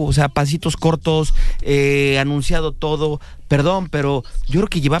 Paco. O sea, pasitos cortos, anunciado todo. Perdón, pero yo creo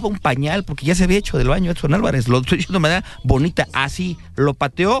que llevaba un pañal porque ya se había hecho del baño Edson Álvarez. Lo estoy diciendo de manera bonita. Así, lo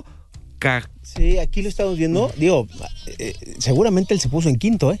pateó. Sí, aquí lo estamos viendo. Digo, seguramente él se puso en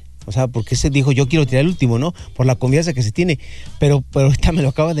quinto, O sea, porque ese dijo, yo quiero tirar el último, ¿no? Por la confianza que se tiene. Pero ahorita me lo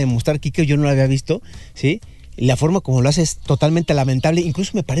acaba de demostrar Quique, yo no lo había visto, ¿sí? La forma como lo hace es totalmente lamentable.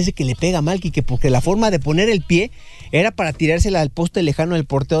 Incluso me parece que le pega mal, Quique, porque la forma de poner el pie era para tirársela al poste lejano del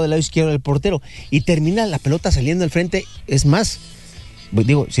portero, del lado izquierdo del portero, y termina la pelota saliendo al frente. Es más,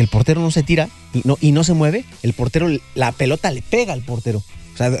 digo, si el portero no se tira y no se mueve, el portero, la pelota le pega al portero.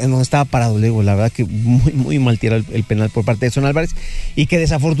 O sea, no estaba parado, le digo, la verdad que muy, muy mal tirado el penal por parte de Edson Álvarez, y que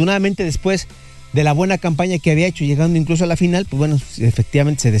desafortunadamente después de la buena campaña que había hecho, llegando incluso a la final, pues bueno,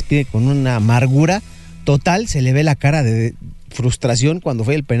 efectivamente se despide con una amargura total. Se le ve la cara de frustración cuando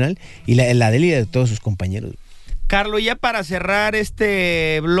fue el penal, y la de él y de todos sus compañeros. Carlos, ya para cerrar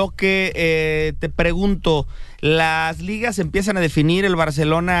este bloque, te pregunto, las ligas empiezan a definir. El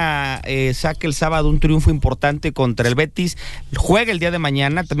Barcelona saca el sábado un triunfo importante contra el Betis, juega el día de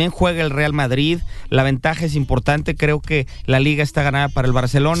mañana, también juega el Real Madrid. La ventaja es importante, creo que la liga está ganada para el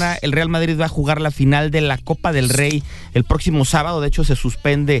Barcelona. El Real Madrid va a jugar la final de la Copa del Rey el próximo sábado. De hecho, se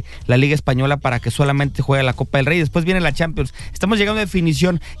suspende la Liga Española para que solamente juegue la Copa del Rey. Después viene la Champions. Estamos llegando a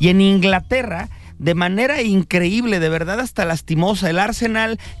definición. Y en Inglaterra, de manera increíble, de verdad hasta lastimosa, el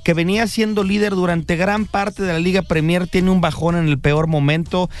Arsenal, que venía siendo líder durante gran parte de la Liga Premier, tiene un bajón en el peor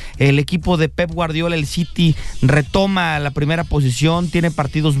momento. El equipo de Pep Guardiola, el City, retoma la primera posición, tiene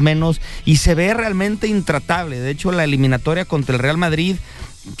partidos menos y se ve realmente intratable. De hecho, la eliminatoria contra el Real Madrid,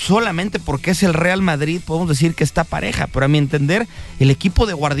 solamente porque es el Real Madrid, podemos decir que está pareja, pero a mi entender, el equipo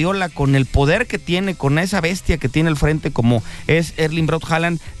de Guardiola, con el poder que tiene, con esa bestia que tiene al frente como es Erling Braut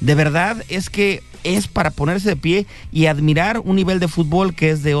Haaland, de verdad es que es para ponerse de pie y admirar un nivel de fútbol que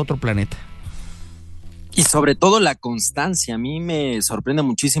es de otro planeta. Y sobre todo la constancia. A mí me sorprende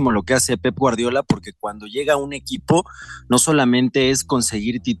muchísimo lo que hace Pep Guardiola, porque cuando llega a un equipo no solamente es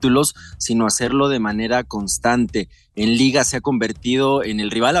conseguir títulos, sino hacerlo de manera constante. En Liga se ha convertido en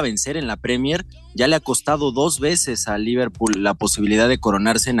el rival a vencer en la Premier. Ya le ha costado 2 veces a Liverpool la posibilidad de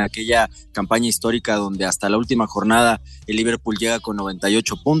coronarse en aquella campaña histórica donde hasta la última jornada el Liverpool llega con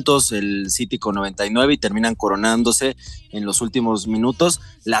 98 puntos, el City con 99 y terminan coronándose en los últimos minutos.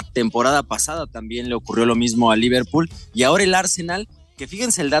 La temporada pasada también le ocurrió lo mismo a Liverpool, y ahora el Arsenal, que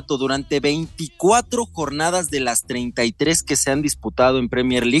fíjense el dato, durante 24 jornadas de las 33 que se han disputado en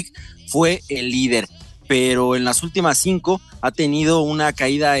Premier League fue el líder, pero en las últimas 5 ha tenido una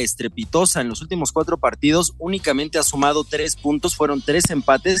caída estrepitosa. En los últimos 4 partidos únicamente ha sumado 3 puntos, fueron 3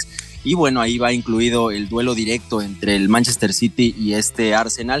 empates, y bueno, ahí va incluido el duelo directo entre el Manchester City y este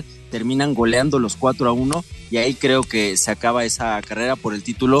Arsenal. Terminan goleando los 4-1, y ahí creo que se acaba esa carrera por el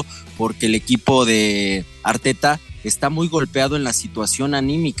título, porque el equipo de Arteta está muy golpeado en la situación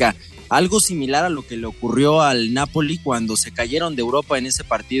anímica. Algo similar a lo que le ocurrió al Napoli cuando se cayeron de Europa en ese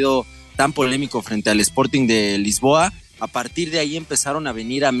partido tan polémico frente al Sporting de Lisboa. A partir de ahí empezaron a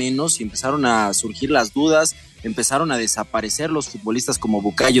venir a menos y empezaron a surgir las dudas, empezaron a desaparecer los futbolistas como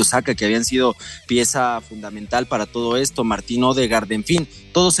Bukayo Saka, que habían sido pieza fundamental para todo esto, Martín Odegaard, en fin,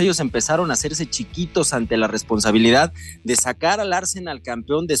 todos ellos empezaron a hacerse chiquitos ante la responsabilidad de sacar al Arsenal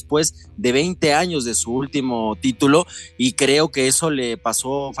campeón después de 20 años de su último título, y creo que eso le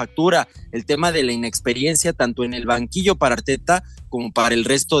pasó factura. El tema de la inexperiencia tanto en el banquillo para Arteta como para el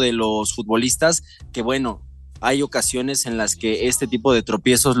resto de los futbolistas, que bueno, hay ocasiones en las que este tipo de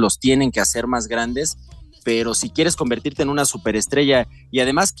tropiezos los tienen que hacer más grandes, pero si quieres convertirte en una superestrella y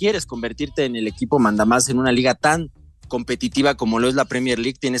además quieres convertirte en el equipo mandamás en una liga tan competitiva como lo es la Premier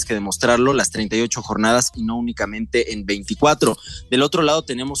League, tienes que demostrarlo las 38 jornadas y no únicamente en 24. Del otro lado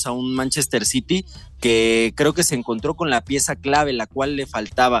tenemos a un Manchester City que creo que se encontró con la pieza clave, la cual le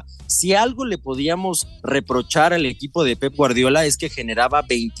faltaba. Si algo le podíamos reprochar al equipo de Pep Guardiola es que generaba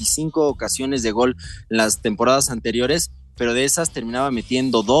 25 ocasiones de gol en las temporadas anteriores, pero de esas terminaba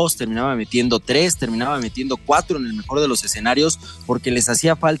metiendo 2, terminaba metiendo 3, terminaba metiendo 4 en el mejor de los escenarios, porque les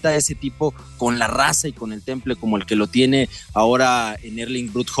hacía falta ese tipo con la raza y con el temple como el que lo tiene ahora en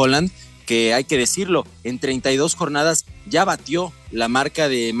Erling Braut Haaland, que hay que decirlo, en 32 jornadas ya batió la marca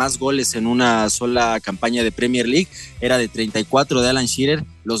de más goles en una sola campaña de Premier League, era de 34 de Alan Shearer,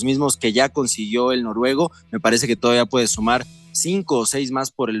 los mismos que ya consiguió el noruego. Me parece que todavía puede sumar 5 o 6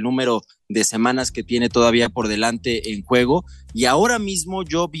 más por el número de semanas que tiene todavía por delante en juego, y ahora mismo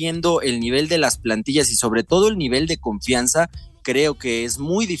yo viendo el nivel de las plantillas y sobre todo el nivel de confianza, creo que es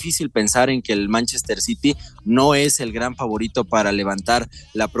muy difícil pensar en que el Manchester City no es el gran favorito para levantar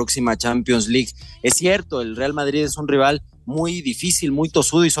la próxima Champions League. Es cierto, el Real Madrid es un rival muy difícil, muy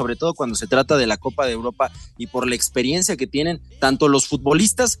tosudo, y sobre todo cuando se trata de la Copa de Europa y por la experiencia que tienen tanto los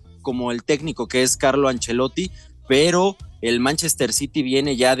futbolistas como el técnico, que es Carlo Ancelotti, pero el Manchester City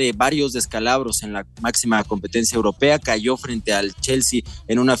viene ya de varios descalabros en la máxima competencia europea, cayó frente al Chelsea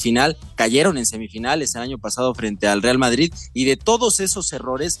en una final, cayeron en semifinales el año pasado frente al Real Madrid, y de todos esos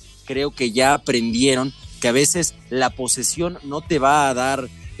errores creo que ya aprendieron que a veces la posesión no te va a dar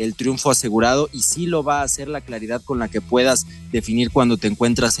el triunfo asegurado, y sí lo va a hacer la claridad con la que puedas definir cuando te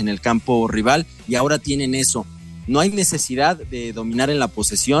encuentras en el campo rival, y ahora tienen eso. No hay necesidad de dominar en la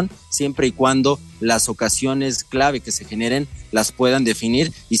posesión siempre y cuando las ocasiones clave que se generen las puedan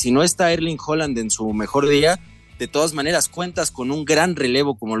definir, y si no está Erling Haaland en su mejor día, de todas maneras cuentas con un gran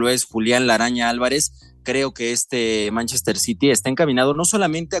relevo como lo es Julián La Araña Álvarez. Creo que este Manchester City está encaminado no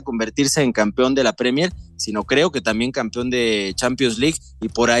solamente a convertirse en campeón de la Premier, sino creo que también campeón de Champions League, y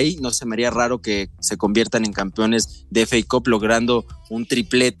por ahí no se me haría raro que se conviertan en campeones de FA Cup, logrando un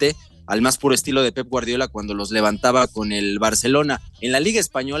triplete al más puro estilo de Pep Guardiola cuando los levantaba con el Barcelona. En la Liga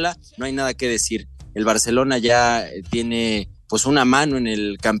Española no hay nada que decir, el Barcelona ya tiene pues una mano en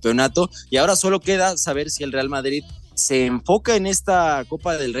el campeonato, y ahora solo queda saber si el Real Madrid se enfoca en esta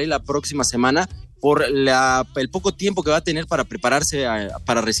Copa del Rey la próxima semana por el poco tiempo que va a tener para prepararse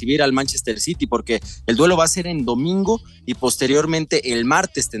para recibir al Manchester City, porque el duelo va a ser en domingo y posteriormente el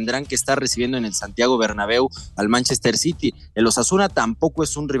martes tendrán que estar recibiendo en el Santiago Bernabéu al Manchester City. El Osasuna tampoco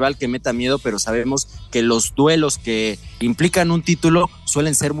es un rival que meta miedo, pero sabemos que los duelos que implican un título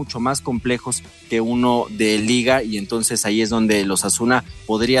suelen ser mucho más complejos que uno de liga, y entonces ahí es donde el Osasuna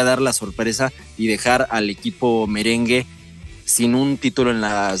podría dar la sorpresa y dejar al equipo merengue sin un título en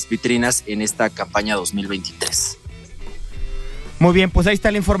las vitrinas en esta campaña 2023. Muy bien, pues ahí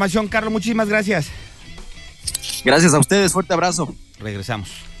está la información, Carlos, muchísimas gracias. Gracias a ustedes, fuerte abrazo.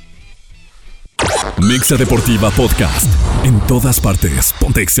 Regresamos. Mexa Deportiva Podcast, en todas partes,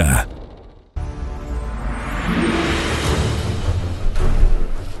 Pontexa.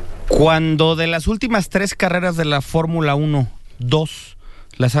 Cuando de las últimas 3 carreras de la Fórmula 1, 2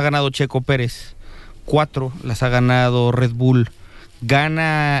 las ha ganado Checo Pérez, 4 las ha ganado Red Bull,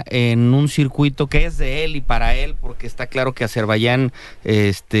 gana en un circuito que es de él y para él, porque está claro que Azerbaiyán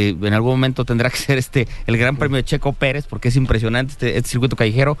en algún momento tendrá que ser el Gran Premio de Checo Pérez, porque es impresionante este circuito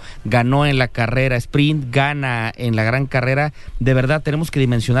callejero. Ganó en la carrera sprint, gana en la gran carrera. De verdad tenemos que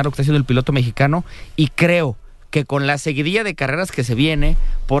dimensionar lo que está haciendo el piloto mexicano, y creo que con la seguidilla de carreras que se viene,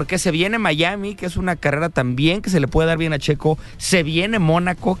 porque se viene Miami, que es una carrera también que se le puede dar bien a Checo, se viene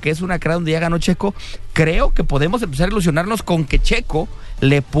Mónaco, que es una carrera donde ya ganó Checo, creo que podemos empezar a ilusionarnos con que Checo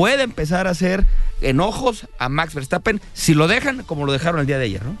le puede empezar a hacer enojos a Max Verstappen si lo dejan como lo dejaron el día de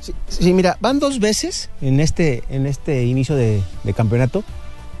ayer, ¿no? Sí, mira, van 2 veces en este inicio de campeonato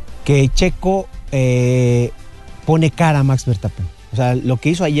que Checo pone cara a Max Verstappen. O sea, lo que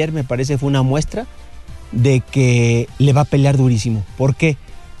hizo ayer me parece fue una muestra de que le va a pelear durísimo. ¿Por qué?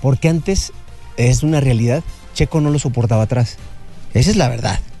 Porque antes, es una realidad, Checo no lo soportaba atrás. Esa es la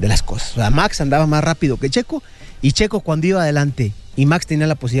verdad de las cosas. O sea, Max andaba más rápido que Checo, y Checo cuando iba adelante y Max tenía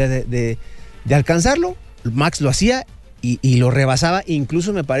la posibilidad de alcanzarlo, Max lo hacía y lo rebasaba,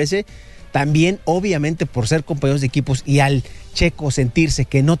 incluso me parece también, obviamente, por ser compañeros de equipos y al Checo sentirse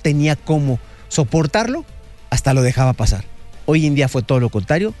que no tenía cómo soportarlo, hasta lo dejaba pasar. Hoy en día fue todo lo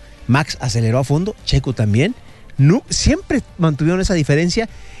contrario. Max aceleró a fondo, Checo también. No, siempre mantuvieron esa diferencia.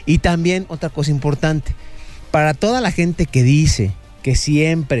 Y también otra cosa importante, para toda la gente que dice que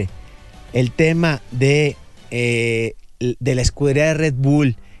siempre el tema de la escudería de Red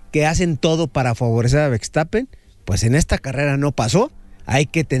Bull, que hacen todo para favorecer a Verstappen, pues en esta carrera no pasó. Hay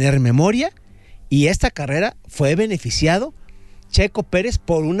que tener memoria, y esta carrera fue beneficiado Checo Pérez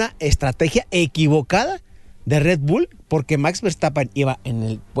por una estrategia equivocada de Red Bull, porque Max Verstappen iba en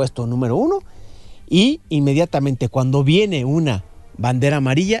el puesto número 1 y inmediatamente cuando viene una bandera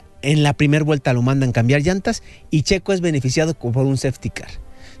amarilla, en la primera vuelta lo mandan cambiar llantas y Checo es beneficiado por un safety car,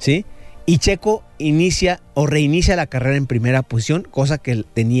 ¿sí? Y Checo inicia o reinicia la carrera en primera posición, cosa que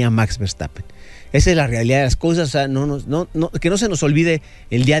tenía Max Verstappen. Esa es la realidad de las cosas, o sea, que no se nos olvide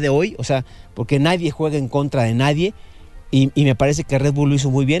el día de hoy, o sea, porque nadie juega en contra de nadie, y me parece que Red Bull lo hizo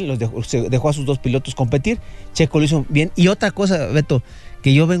muy bien, dejó a sus dos pilotos competir, Checo lo hizo bien. Y otra cosa, Beto,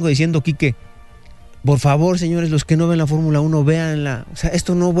 que yo vengo diciendo aquí, que por favor, señores, los que no ven la Fórmula 1, véanla, o sea,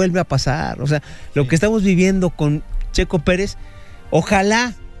 esto no vuelve a pasar, o sea, lo que estamos viviendo con Checo Pérez,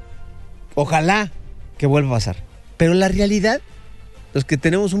 ojalá que vuelva a pasar, pero la realidad, los que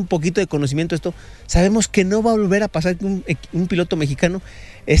tenemos un poquito de conocimiento de esto, sabemos que no va a volver a pasar que un piloto mexicano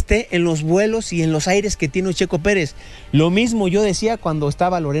esté en los vuelos y en los aires que tiene Checo Pérez. Lo mismo yo decía cuando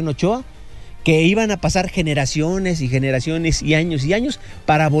estaba Lorena Ochoa, que iban a pasar generaciones y generaciones y años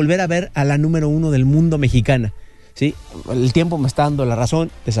para volver a ver a la número 1 del mundo mexicana, ¿sí? El tiempo me está dando la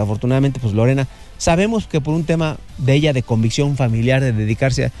razón, desafortunadamente, pues Lorena, sabemos que por un tema de ella, de convicción familiar, de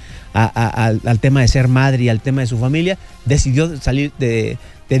dedicarse al tema de ser madre y al tema de su familia, decidió salir de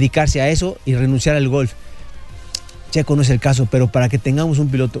dedicarse a eso y renunciar al golf. Checo no es el caso, pero para que tengamos un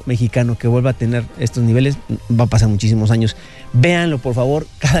piloto mexicano que vuelva a tener estos niveles, va a pasar muchísimos años. Véanlo, por favor,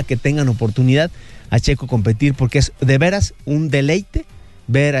 cada que tengan oportunidad a Checo competir, porque es de veras un deleite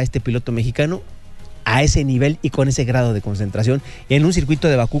ver a este piloto mexicano a ese nivel y con ese grado de concentración en un circuito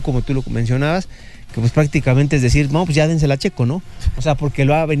de Bakú, como tú lo mencionabas, que pues prácticamente es decir, no, pues ya dénsela a Checo, ¿no? O sea, porque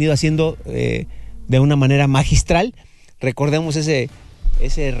lo ha venido haciendo de una manera magistral. Recordemos ese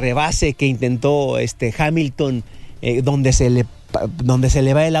rebase que intentó Hamilton, donde se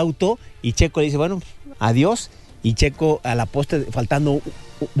le va el auto y Checo le dice, bueno, adiós, y Checo a la poste, faltando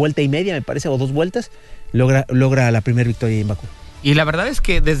vuelta y media, me parece, o 2 vueltas, logra la primera victoria en Bakú. Y la verdad es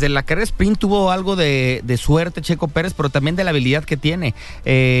que desde la carrera sprint tuvo algo de suerte Checo Pérez, pero también de la habilidad que tiene.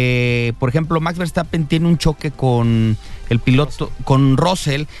 Por ejemplo, Max Verstappen tiene un choque con el piloto, con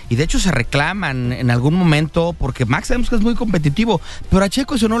Russell, y de hecho se reclaman en algún momento, porque Max sabemos que es muy competitivo, pero a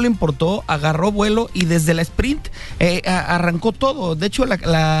Checo eso no le importó, agarró vuelo y desde la sprint arrancó todo. De hecho,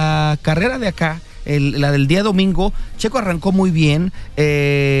 la carrera de acá, la del día domingo, Checo arrancó muy bien.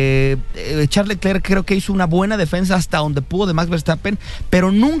 Charles Leclerc creo que hizo una buena defensa hasta donde pudo de Max Verstappen,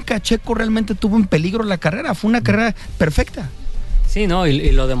 pero nunca Checo realmente tuvo en peligro la carrera. Fue una carrera perfecta. Sí, no,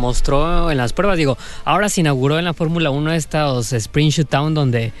 y lo demostró en las pruebas. Digo, ahora se inauguró en la Fórmula 1 estos Sprint Shootout,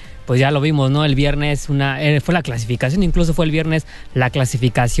 donde pues ya lo vimos, ¿no? El viernes fue la clasificación, incluso fue el viernes la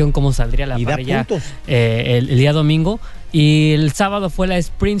clasificación, cómo saldría la parrilla el día domingo. Y el sábado fue la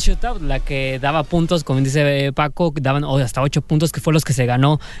Sprint Shootout, la que daba puntos, como dice Paco, daban hasta 8 puntos, que fue los que se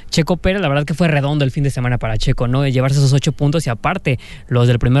ganó Checo Pérez. La verdad que fue redondo el fin de semana para Checo, ¿no? De llevarse esos 8 puntos y aparte los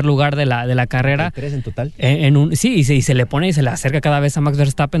del primer lugar de la carrera. 3 en total. Sí, y se le pone y se le acerca cada vez a Max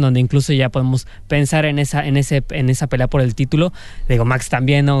Verstappen, donde incluso ya podemos pensar en esa pelea por el título. Digo, Max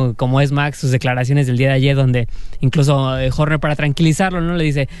también, ¿no? Como es Max, sus declaraciones del día de ayer, donde incluso Horner, para tranquilizarlo, ¿no? Le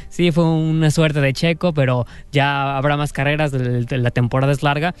dice, sí, fue una suerte de Checo, pero ya habrá más carreras, la temporada es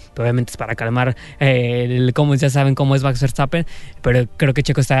larga, pero obviamente es para calmar, como ya saben cómo es Max Verstappen, pero creo que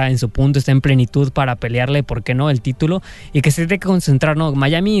Checo está en su punto, está en plenitud para pelearle, ¿por qué no?, el título, y que se tiene que concentrar, ¿no?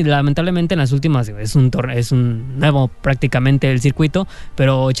 Miami, lamentablemente, en las últimas, es un nuevo prácticamente el circuito,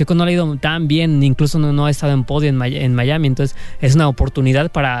 pero Checo no le ha ido tan bien, incluso no ha estado en podio en Miami, entonces es una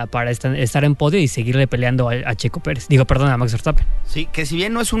oportunidad para estar en podio y seguirle peleando a Checo Pérez, a Max Verstappen. Sí, que si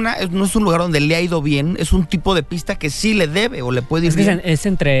bien no es un lugar donde le ha ido bien, es un tipo de pista que sí le debe o le puede ir bien. Es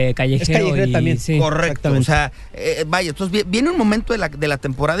entre callejero y también. Sí. Correcto, o sea, vaya, entonces viene un momento de la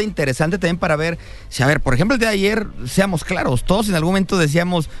temporada interesante también para ver, por ejemplo, el día de ayer, seamos claros, todos en algún momento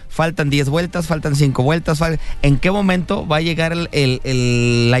decíamos, faltan 10 vueltas, faltan 5 vueltas, ¿en qué momento va a llegar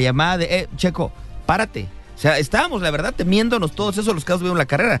la llamada de, Checo, párate? O sea, estábamos, la verdad, temiéndonos todos esos los que vieron la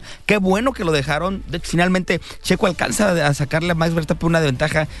carrera. Qué bueno que lo dejaron. De hecho, finalmente, Checo alcanza a sacarle a Max Verstappen una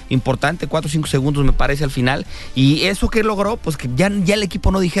ventaja importante, 4 o 5 segundos me parece al final. Y eso que logró, pues que ya el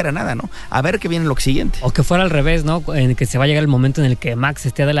equipo no dijera nada, ¿no? A ver qué viene lo siguiente. O que fuera al revés, ¿no? En que se va a llegar el momento en el que Max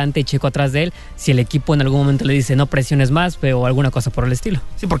esté adelante y Checo atrás de él, si el equipo en algún momento le dice no presiones más, o alguna cosa por el estilo.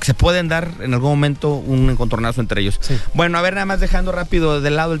 Sí, porque se pueden dar en algún momento un encontronazo entre ellos. Sí. Bueno, a ver, nada más dejando rápido de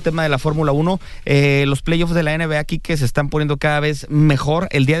lado el tema de la Fórmula 1, los playoffs de la NBA aquí que se están poniendo cada vez mejor.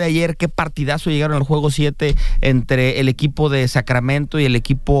 El día de ayer, qué partidazo llegaron al juego 7 entre el equipo de Sacramento y el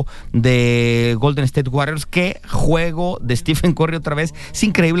equipo de Golden State Warriors. Qué juego de Stephen Curry otra vez. Es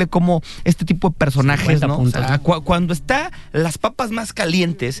increíble cómo este tipo de personajes, ¿no? Puntos, o sea, cuando está las papas más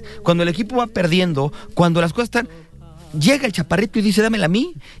calientes, cuando el equipo va perdiendo, cuando las cosas están... Llega el chaparrito y dice, dámela a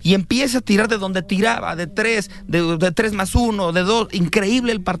mí, y empieza a tirar de donde tiraba, de 3 más 1, de 2.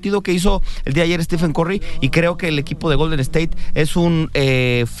 Increíble el partido que hizo el día de ayer Stephen Curry, y creo que el equipo de Golden State es un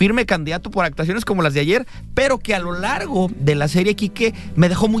firme candidato por actuaciones como las de ayer, pero que a lo largo de la serie, Quique, me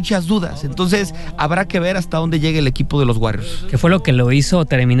dejó muchas dudas. Entonces habrá que ver hasta dónde llega el equipo de los Warriors. Que fue lo que lo hizo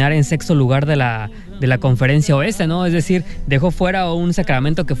terminar en sexto lugar de la conferencia oeste, ¿no? Es decir, dejó fuera un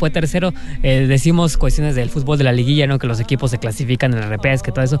Sacramento que fue tercero. Decimos cuestiones del fútbol de la liguilla, ¿no? Que los equipos se clasifican en el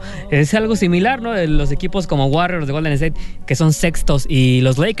repesca, todo eso. Es algo similar, ¿no? Los equipos como Warriors de Golden State, que son sextos, y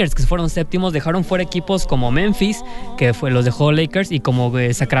los Lakers, que fueron séptimos, dejaron fuera equipos como Memphis, que los dejó Lakers, y como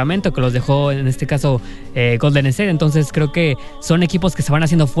Sacramento, que los dejó, en este caso, Golden State. Entonces creo que son equipos que se van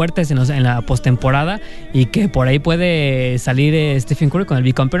haciendo fuertes en la postemporada, y que por ahí puede salir Stephen Curry con el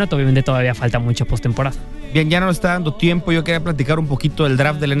bicampeonato. Obviamente todavía falta mucho postemporada. Bien, ya no nos está dando tiempo. Yo quería platicar un poquito del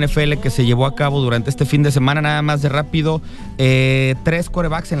draft del NFL que se llevó a cabo durante este fin de semana, nada más de rápido. 3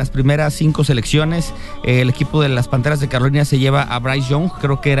 quarterbacks en las primeras 5 selecciones. El equipo de las Panteras de Carolina se lleva a Bryce Young,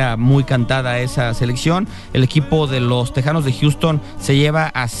 creo que era muy cantada esa selección. El equipo de los Tejanos de Houston se lleva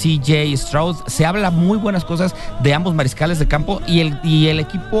a CJ Stroud. Se habla muy buenas cosas de ambos mariscales de campo, y el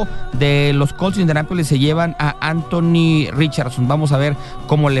equipo de los Colts de Indianapolis se llevan a Anthony Richardson. Vamos a ver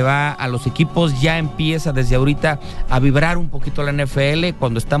cómo le va a los equipos. Ya empieza desde ahorita a vibrar un poquito la NFL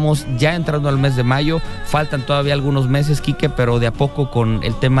cuando estamos ya entrando al mes de mayo. Faltan todavía algunos meses, Quique, pero de a poco con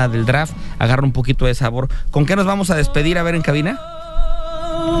el tema del draft agarra un poquito de sabor. ¿Con qué nos vamos a despedir a ver en cabina?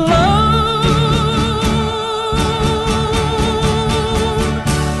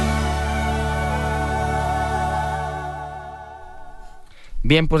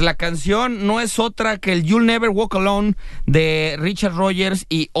 Bien, pues la canción no es otra que el You'll Never Walk Alone de Richard Rodgers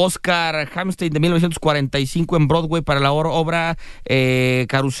y Oscar Hammerstein de 1945 en Broadway para la obra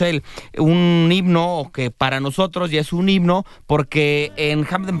Carrusel. Un himno que para nosotros ya es un himno porque en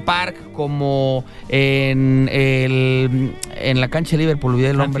Hampden Park, como en la cancha de Liverpool, olvidé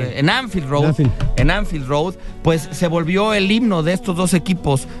el nombre, en Anfield Road, pues se volvió el himno de estos dos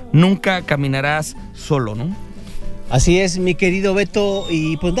equipos. Nunca caminarás solo, ¿no? Así es, mi querido Beto,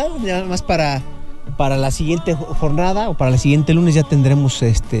 y pues nada más para la siguiente jornada o para la siguiente lunes ya tendremos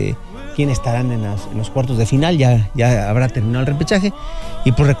quién estarán en los cuartos de final, ya habrá terminado el repechaje,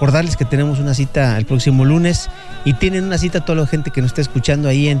 y pues recordarles que tenemos una cita el próximo lunes, y tienen una cita toda la gente que nos está escuchando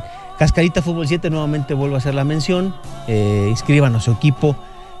ahí en Cascarita Fútbol 7, nuevamente vuelvo a hacer la mención, inscriban a su equipo,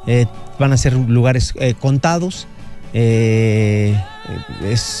 van a ser lugares contados.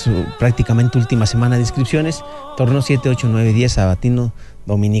 Es prácticamente última semana de inscripciones. Torneo 7, 8, 9, 10 sabatino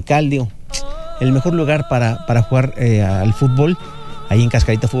dominical, digo, el mejor lugar para jugar al fútbol ahí en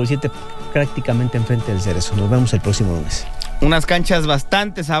Cascarita Fútbol 7, prácticamente enfrente del Cerezo. Nos vemos el próximo lunes. Unas canchas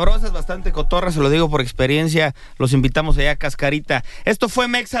bastante sabrosas, bastante cotorras, se lo digo por experiencia. Los invitamos allá a Cascarita. Esto fue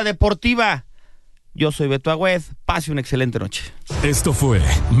Mexa Deportiva. Yo soy Beto Agüed. Pase una excelente noche. Esto fue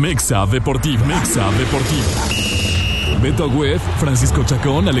Mexa Deportiva. Mexa Deportiva. Beto Agüed, Francisco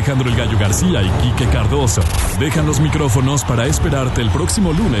Chacón, Alejandro El Gallo García y Quique Cardoso dejan los micrófonos para esperarte el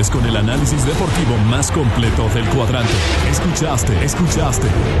próximo lunes con el análisis deportivo más completo del cuadrante. Escuchaste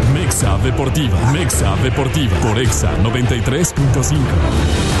Mexa Deportiva por Exa 93.5.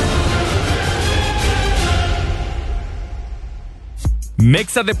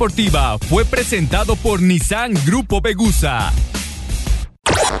 Mexa Deportiva fue presentado por Nissan Grupo Begusa.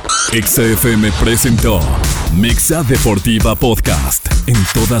 Exa FM presentó Mexa Deportiva Podcast. En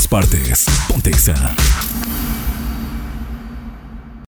todas partes. Ponte Exa.